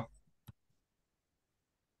so.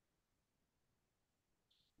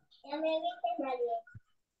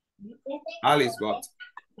 Alice, but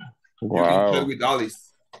you can chat Wow. with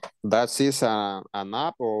Alice. That is an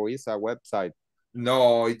app or is a website?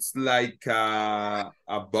 No, it's like a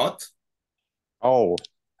bot. Oh,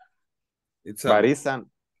 It's but it's an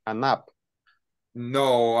app.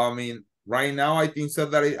 No, right now I think so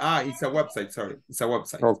that it's a website. Sorry, it's a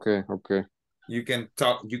website. Okay, okay. You can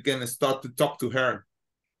talk. You can start to talk to her.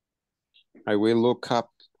 I will look up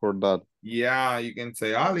for that. Yeah, you can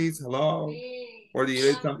say, Alice, hello, or do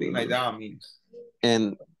you something like that?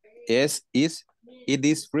 And it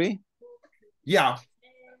is free? Yeah,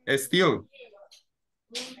 still.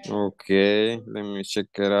 Okay, let me check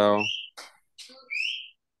it out.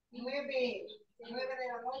 9 de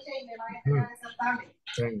la noche y me van a entregar esa tablet.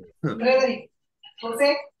 Frederick,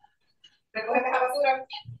 José, recógeme esa basura.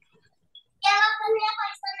 ¿Ya va a poner la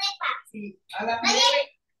colchoneta? Sí, a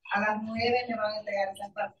las 9 me van a entregar esa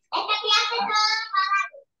tablet. ¿Esta clase todo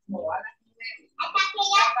pagado? No, a las 9. ¿Hasta que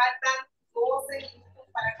ya? Faltan 12 minutos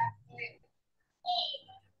para las 9.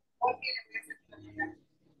 Porque le voy a hacer una entrega.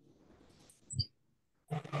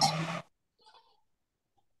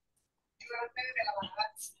 Y luego ustedes me la van a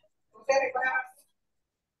dar.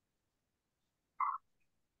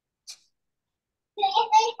 José,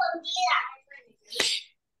 recoge la basura.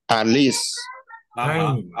 Alice.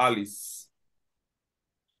 Alice.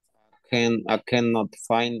 I cannot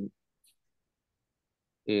find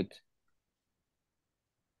it.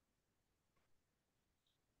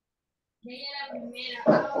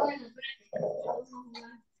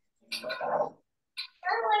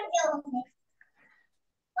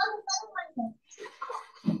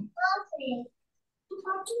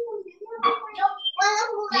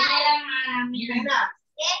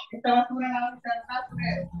 Esta basura la vamos a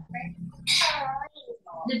hacer.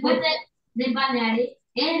 Después de bañar, es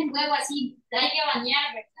huevo así, hay que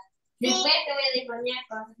bañar, ¿verdad? Después te voy a desbañar.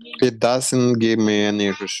 It doesn't give me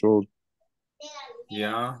any result.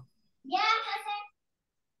 Yeah. Ya,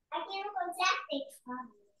 aquí no encontraste.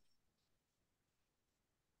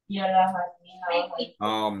 Yo la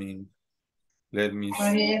Let me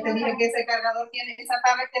Pues see. ya te dije que ese cargador tiene, esa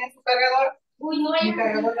tablet tiene su cargador. Uy, no, Mi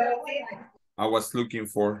cargador de los tiene. I was looking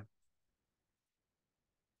for.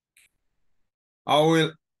 I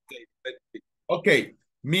will. Okay.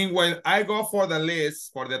 Meanwhile, I go for the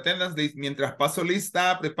list, for the attendance list. Mientras paso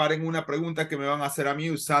lista, preparen una pregunta que me van a hacer a mí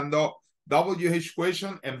usando WH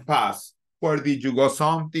question and pass. Where did you go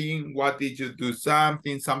something? What did you do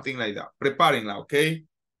something? Something like that. Prepárenla, okay?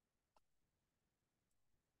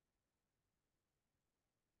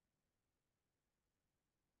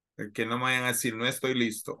 Que no me vayan a decir, no estoy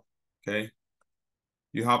listo. Okay.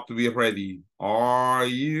 You have to be ready. Are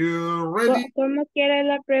you ready? ¿Cómo quiere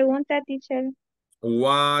la pregunta, teacher?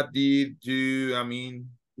 What did you,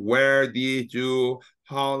 where did you,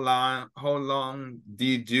 how long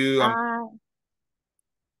did you,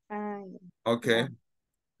 okay.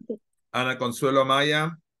 Ana Consuelo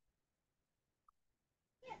Amaya.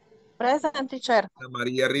 Present, teacher. Ana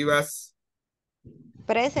María Rivas.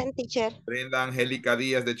 Present, teacher. Brenda Angélica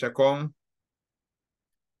Díaz de Chacón.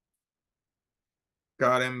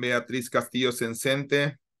 Karen Beatriz Castillo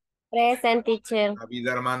Sencente. Present, teacher. David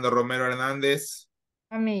Armando Romero Hernández.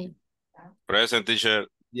 A mí. Present, teacher.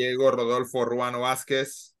 Diego Rodolfo Ruano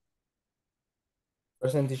Vázquez.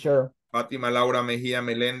 Present, teacher. Fátima Laura Mejía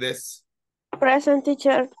Meléndez. Present,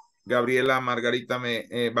 teacher. Gabriela Margarita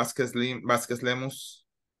Vázquez Lemus.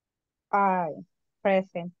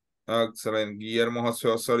 Present. Excelente. Guillermo José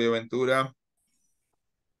Osorio Ventura.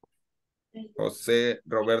 José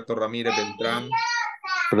Roberto Ramírez Beltrán.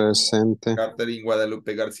 Presente. Catherine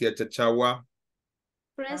Guadalupe García Chachagua.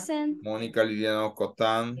 Present. Mónica Liliana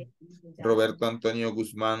Cotán. Roberto Antonio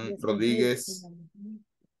Guzmán Rodríguez.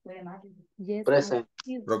 Present.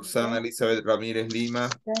 Roxana Elizabeth Ramírez Lima.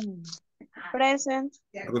 Present.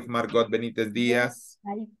 Ruth Margot Benítez Díaz.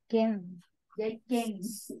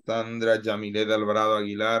 Sandra Yamilet Alvarado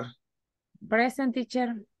Aguilar. Present,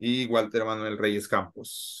 teacher. Y Walter Manuel Reyes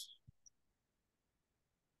Campos.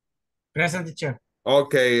 Present, teacher.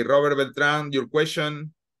 Okay, Robert Beltrán, your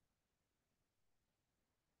question.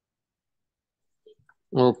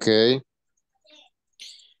 Okay.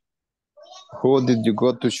 Who did you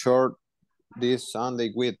go to church this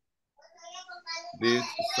Sunday with? This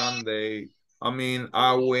Sunday, I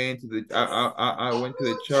went to the I went to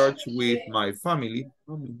the church with my family,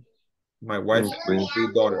 my wife and my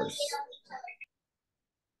 2 daughters.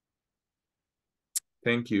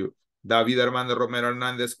 Thank you. David Armando Romero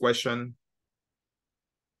Hernandez, question.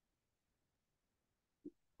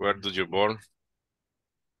 Where did you born?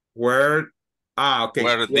 Where? Okay.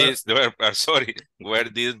 Where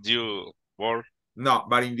did you born? No,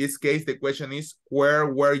 but in this case, the question is, where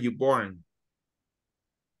were you born?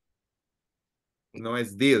 No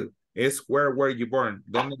es did, es where were you born?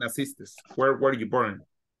 ¿Dónde naciste? Where were you born?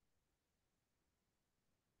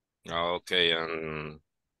 Okay,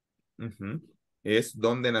 Es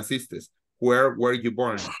 ¿dónde naciste? Where were you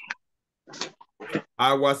born?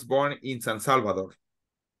 I was born in San Salvador.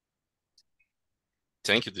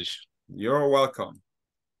 Thank you, teacher. You're welcome.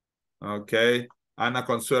 Okay. Ana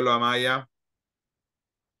Consuelo Amaya.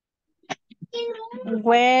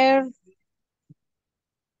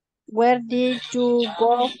 Where did you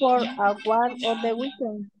go for a walk on the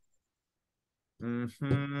weekend?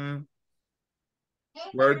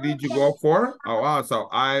 Where did you go for? Oh, wow. So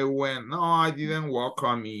I went, no, I didn't walk.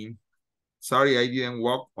 Sorry, I didn't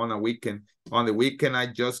walk on a weekend. On the weekend, I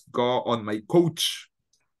just go on my couch.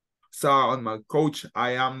 So on my couch,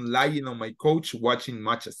 I am lying on my couch watching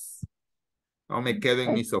matches. No me quedo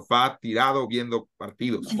en mi sofá tirado viendo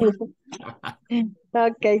partidos.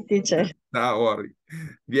 Okay, teacher. No worry.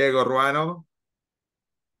 Diego Ruano.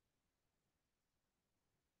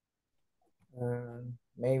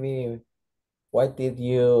 Maybe, why did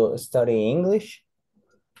you study English?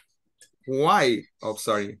 Why? Oh,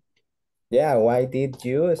 sorry. Yeah, why did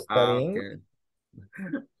you study English?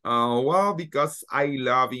 Well, because I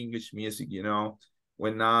love English music,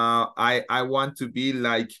 When I want to be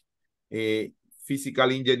like a physical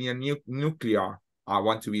engineer nuclear. I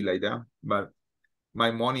want to be like that, but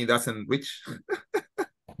my money doesn't reach.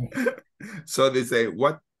 So they say,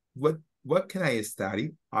 what can I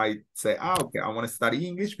study? I say, okay, I want to study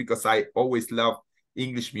English because I always love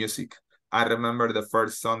English music. I remember the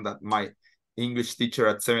first song that my English teacher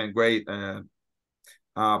at 7th grade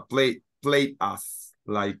played us,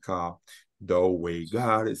 like though we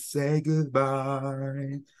gotta say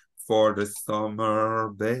goodbye for the summer,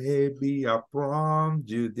 baby, I promise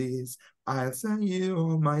you this, I'll send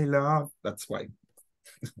you my love. That's why.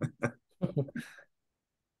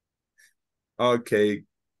 Okay.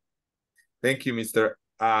 Thank you, Mr.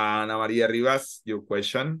 Ana Maria Rivas. Your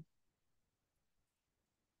question.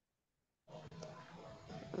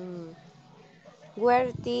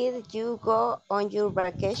 Where did you go on your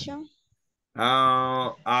vacation?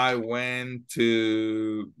 I went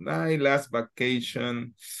to my last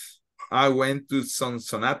vacation. I went to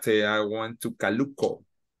Sonsonate. I went to Caluco.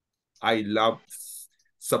 I loved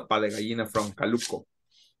sopa de gallina from Caluco.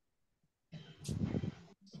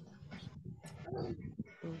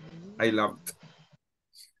 I loved.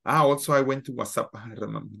 Also I went to WhatsApp. I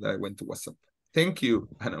remember that I went to WhatsApp. Thank you,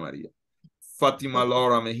 Ana Maria. Fatima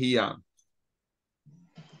Laura Mejia.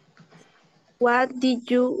 What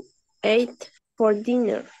did you eat for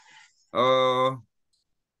dinner?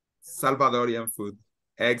 Salvadorian food,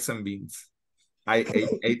 eggs and beans. I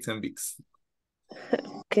ate eggs and beans.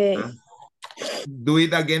 Okay. Do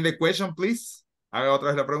it again the question, please. Haga otra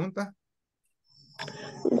vez la pregunta.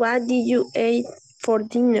 What did you eat for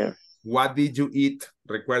dinner? What did you eat?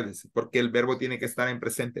 Recuérdense, porque el verbo tiene que estar en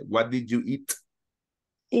presente. What did you eat?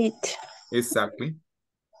 Eat. Exactly.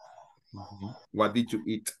 What did you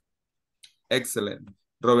eat? Excellent.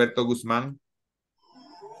 Roberto Guzmán.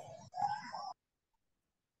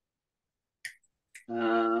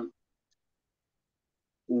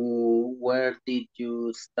 Where did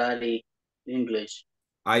you study English?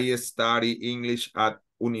 I study English at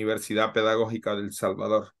Universidad Pedagógica del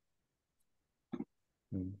Salvador.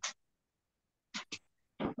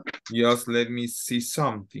 Just let me see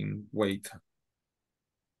something. Wait.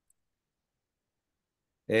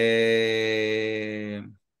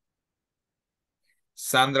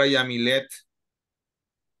 Sandra Yamilet.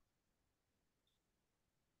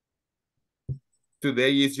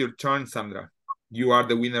 Today is your turn, Sandra. You are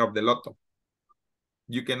the winner of the lotto.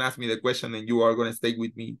 You can ask me the question and you are going to stay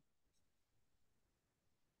with me.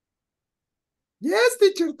 Yes,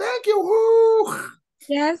 teacher. Thank you. Woo!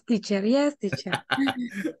 Yes, teacher. Yes, teacher.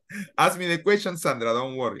 Ask me the question, Sandra.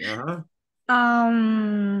 Don't worry.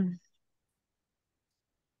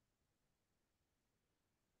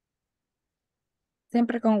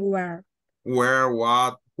 Siempre con where. Where,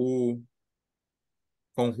 what, who.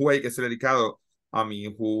 Con who hay que ser delicado. I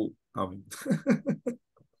mean, who.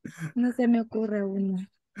 No se me ocurre uno.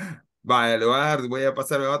 Vale, voy a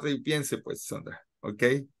pasar a otra y piense, pues, Sandra. ¿Ok?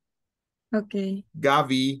 Ok.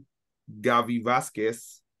 Gaby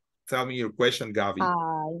Vázquez. Tell me your question, Gaby.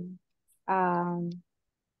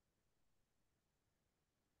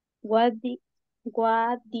 What did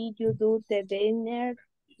you do the dinner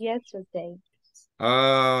yesterday?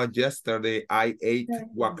 Yesterday I ate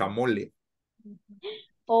guacamole.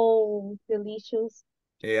 Oh, delicious.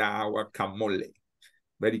 Yeah, guacamole.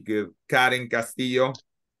 Very good. Karen Castillo.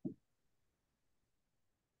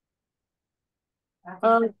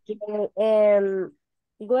 Okay.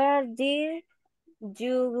 Where did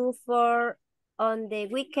you go for on the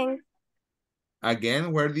weekend?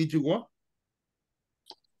 Again, where did you go?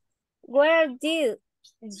 Where did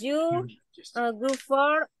you go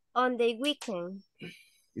for on the weekend?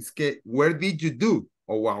 It's que, where did you do?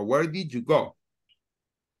 Or where did you go?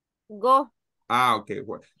 Go. Okay.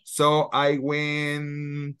 So I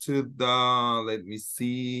went to the, let me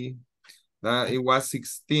see. It was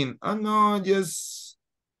 16. Oh, no, just,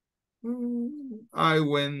 I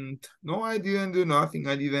went, no, I didn't do nothing.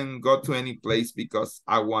 I didn't go to any place because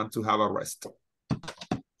I want to have a rest.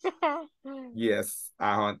 Yes,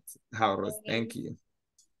 I want to have a rest. Thank you.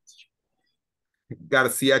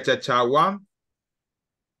 Garcia Chachawa.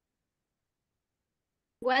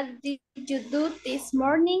 What did you do this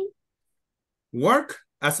morning? Work.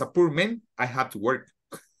 As a poor man, I had to work.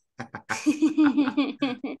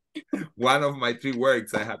 One of my 3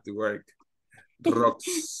 works, I had to work.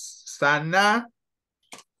 Roxana.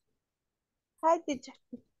 Hi, teacher.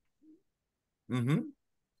 Yeah,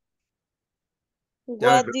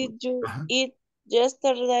 What did you eat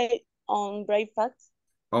yesterday on breakfast?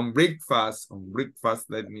 On breakfast,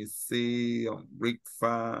 let me see. On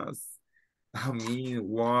breakfast, I mean,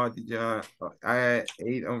 what I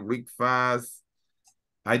ate on breakfast?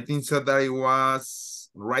 I think so that it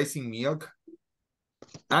was rising milk.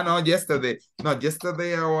 No, yesterday. No,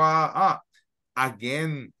 yesterday I was,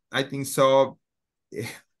 again, I think so.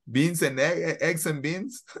 Beans and eggs and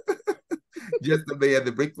beans. Yesterday at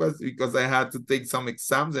the breakfast because I had to take some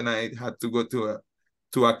exams and I had to go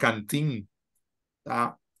to a canteen.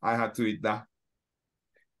 I had to eat that.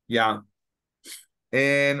 Yeah.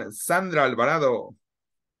 And Sandra Alvarado.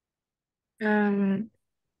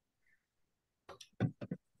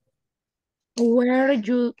 Where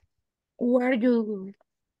you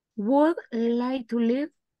would like to live?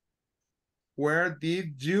 Where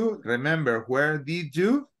did you, remember, where did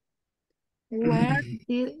you? Where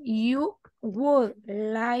did you would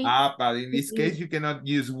like But in this case, you cannot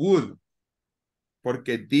use would.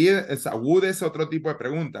 Porque did, would es otro tipo de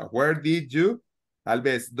pregunta. Where did you? Tal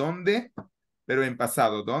vez, ¿dónde? Pero en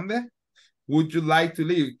pasado, ¿dónde? Would you like to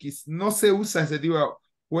live? No se usa ese tipo de,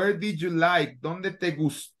 where did you like? ¿Dónde te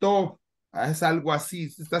gustó? Es algo así,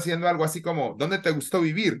 se está haciendo algo así como, ¿dónde te gustó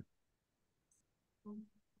vivir?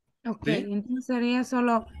 Ok, ¿Sí? entonces sería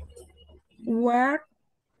solo where.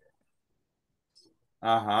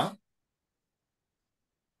 Ajá.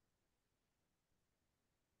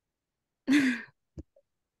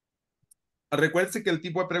 Recuerde que el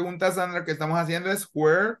tipo de preguntas, Sandra, que estamos haciendo es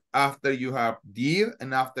where, after you have did,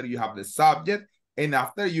 and after you have the subject, and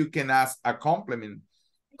after you can ask a complement.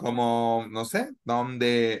 Como, no sé,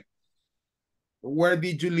 donde, where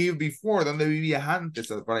did you live before? ¿Dónde vivías antes,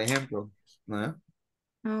 por ejemplo? ¿No?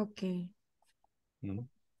 Okay.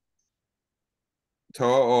 So,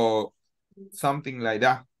 or something like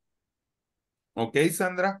that. Okay,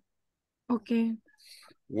 Sandra? Okay.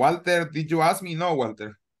 Walter, did you ask me? No,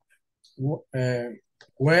 Walter.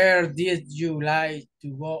 Where did you like to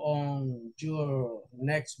go on your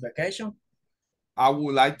next vacation? I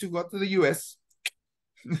would like to go to the US.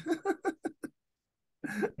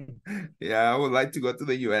 Yeah, I would like to go to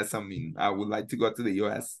the US. I mean, I would like to go to the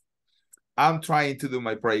US. I'm trying to do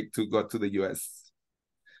my project to go to the US.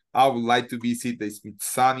 I would like to visit the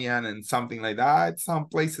Smithsonian and something like that. Some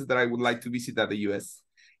places that I would like to visit at the US.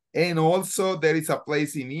 And also there is a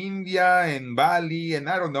place in India and Bali and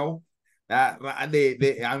I don't know. I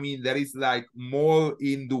mean, there is like mall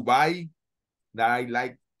in Dubai that I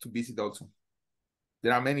like to visit also.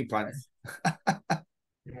 There are many plans.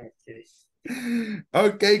 Okay.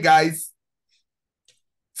 Okay, guys.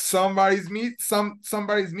 Somebody's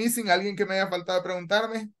missing. ¿Alguien que me haya faltado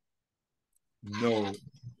preguntarme? No.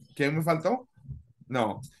 ¿Quién me faltó?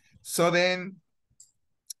 No. So then,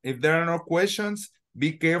 if there are no questions,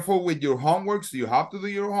 be careful with your homeworks. You have to do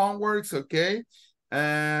your homeworks, okay?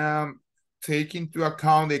 Take into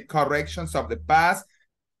account the corrections of the past.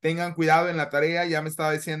 Tengan cuidado en la tarea, ya me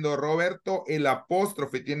estaba diciendo Roberto, el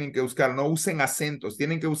apóstrofe tienen que buscar, no usen acentos,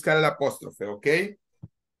 tienen que buscar el apóstrofe, ¿ok?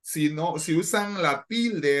 Si no, si usan la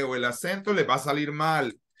tilde o el acento, les va a salir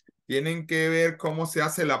mal. Tienen que ver cómo se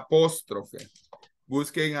hace el apóstrofe.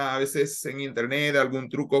 Busquen a veces en internet algún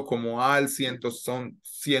truco como al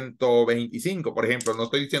 125, por ejemplo. No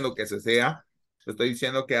estoy diciendo que ese sea, estoy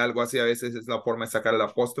diciendo que algo así a veces es la forma de sacar el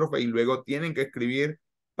apóstrofe y luego tienen que escribir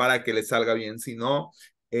para que les salga bien. Si no,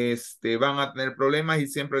 van a tener problemas y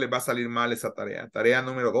siempre les va a salir mal esa tarea. Tarea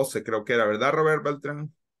número 12 creo que era, ¿verdad, Robert Beltrán?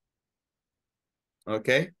 Ok.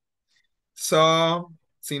 So,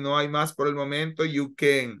 si no hay más por el momento, you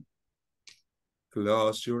can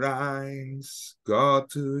close your eyes, go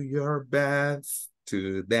to your beds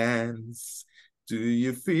to dance. Do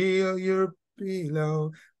you feel your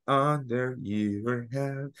pillow under your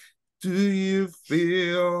head? Do you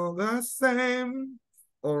feel the same?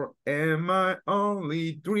 Or am I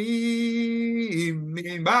only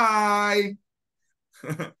dreaming? Bye.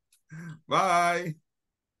 Bye.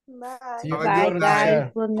 Bye. Have a Bye, good guys.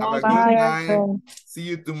 night. Good Have a night, good teacher. night. See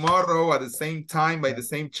you tomorrow at the same time by the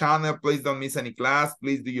same channel. Please don't miss any class.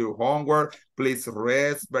 Please do your homework. Please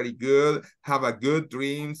rest. Very good. Have a good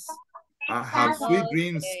dreams. Have sweet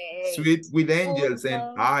dreams. Okay. Sweet with angels. And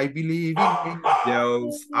I believe in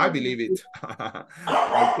angels. I believe it.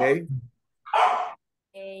 Okay.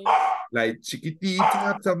 Okay. Like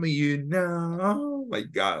chiquitita, tell me you know. Oh my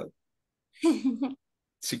God.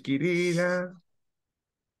 Chiquitita.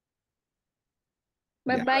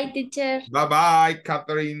 Bye-bye, teacher. Bye-bye,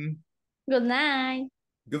 Catherine. Good night.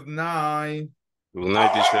 Good night. Good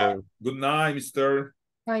night, teacher. Good night, mister.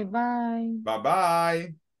 Bye-bye.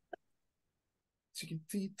 Bye-bye.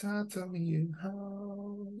 Chiquitita, tell me you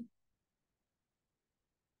how.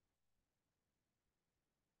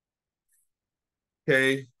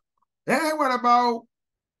 Okay. Hey, what about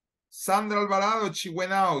Sandra Alvarado? She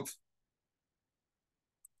went out.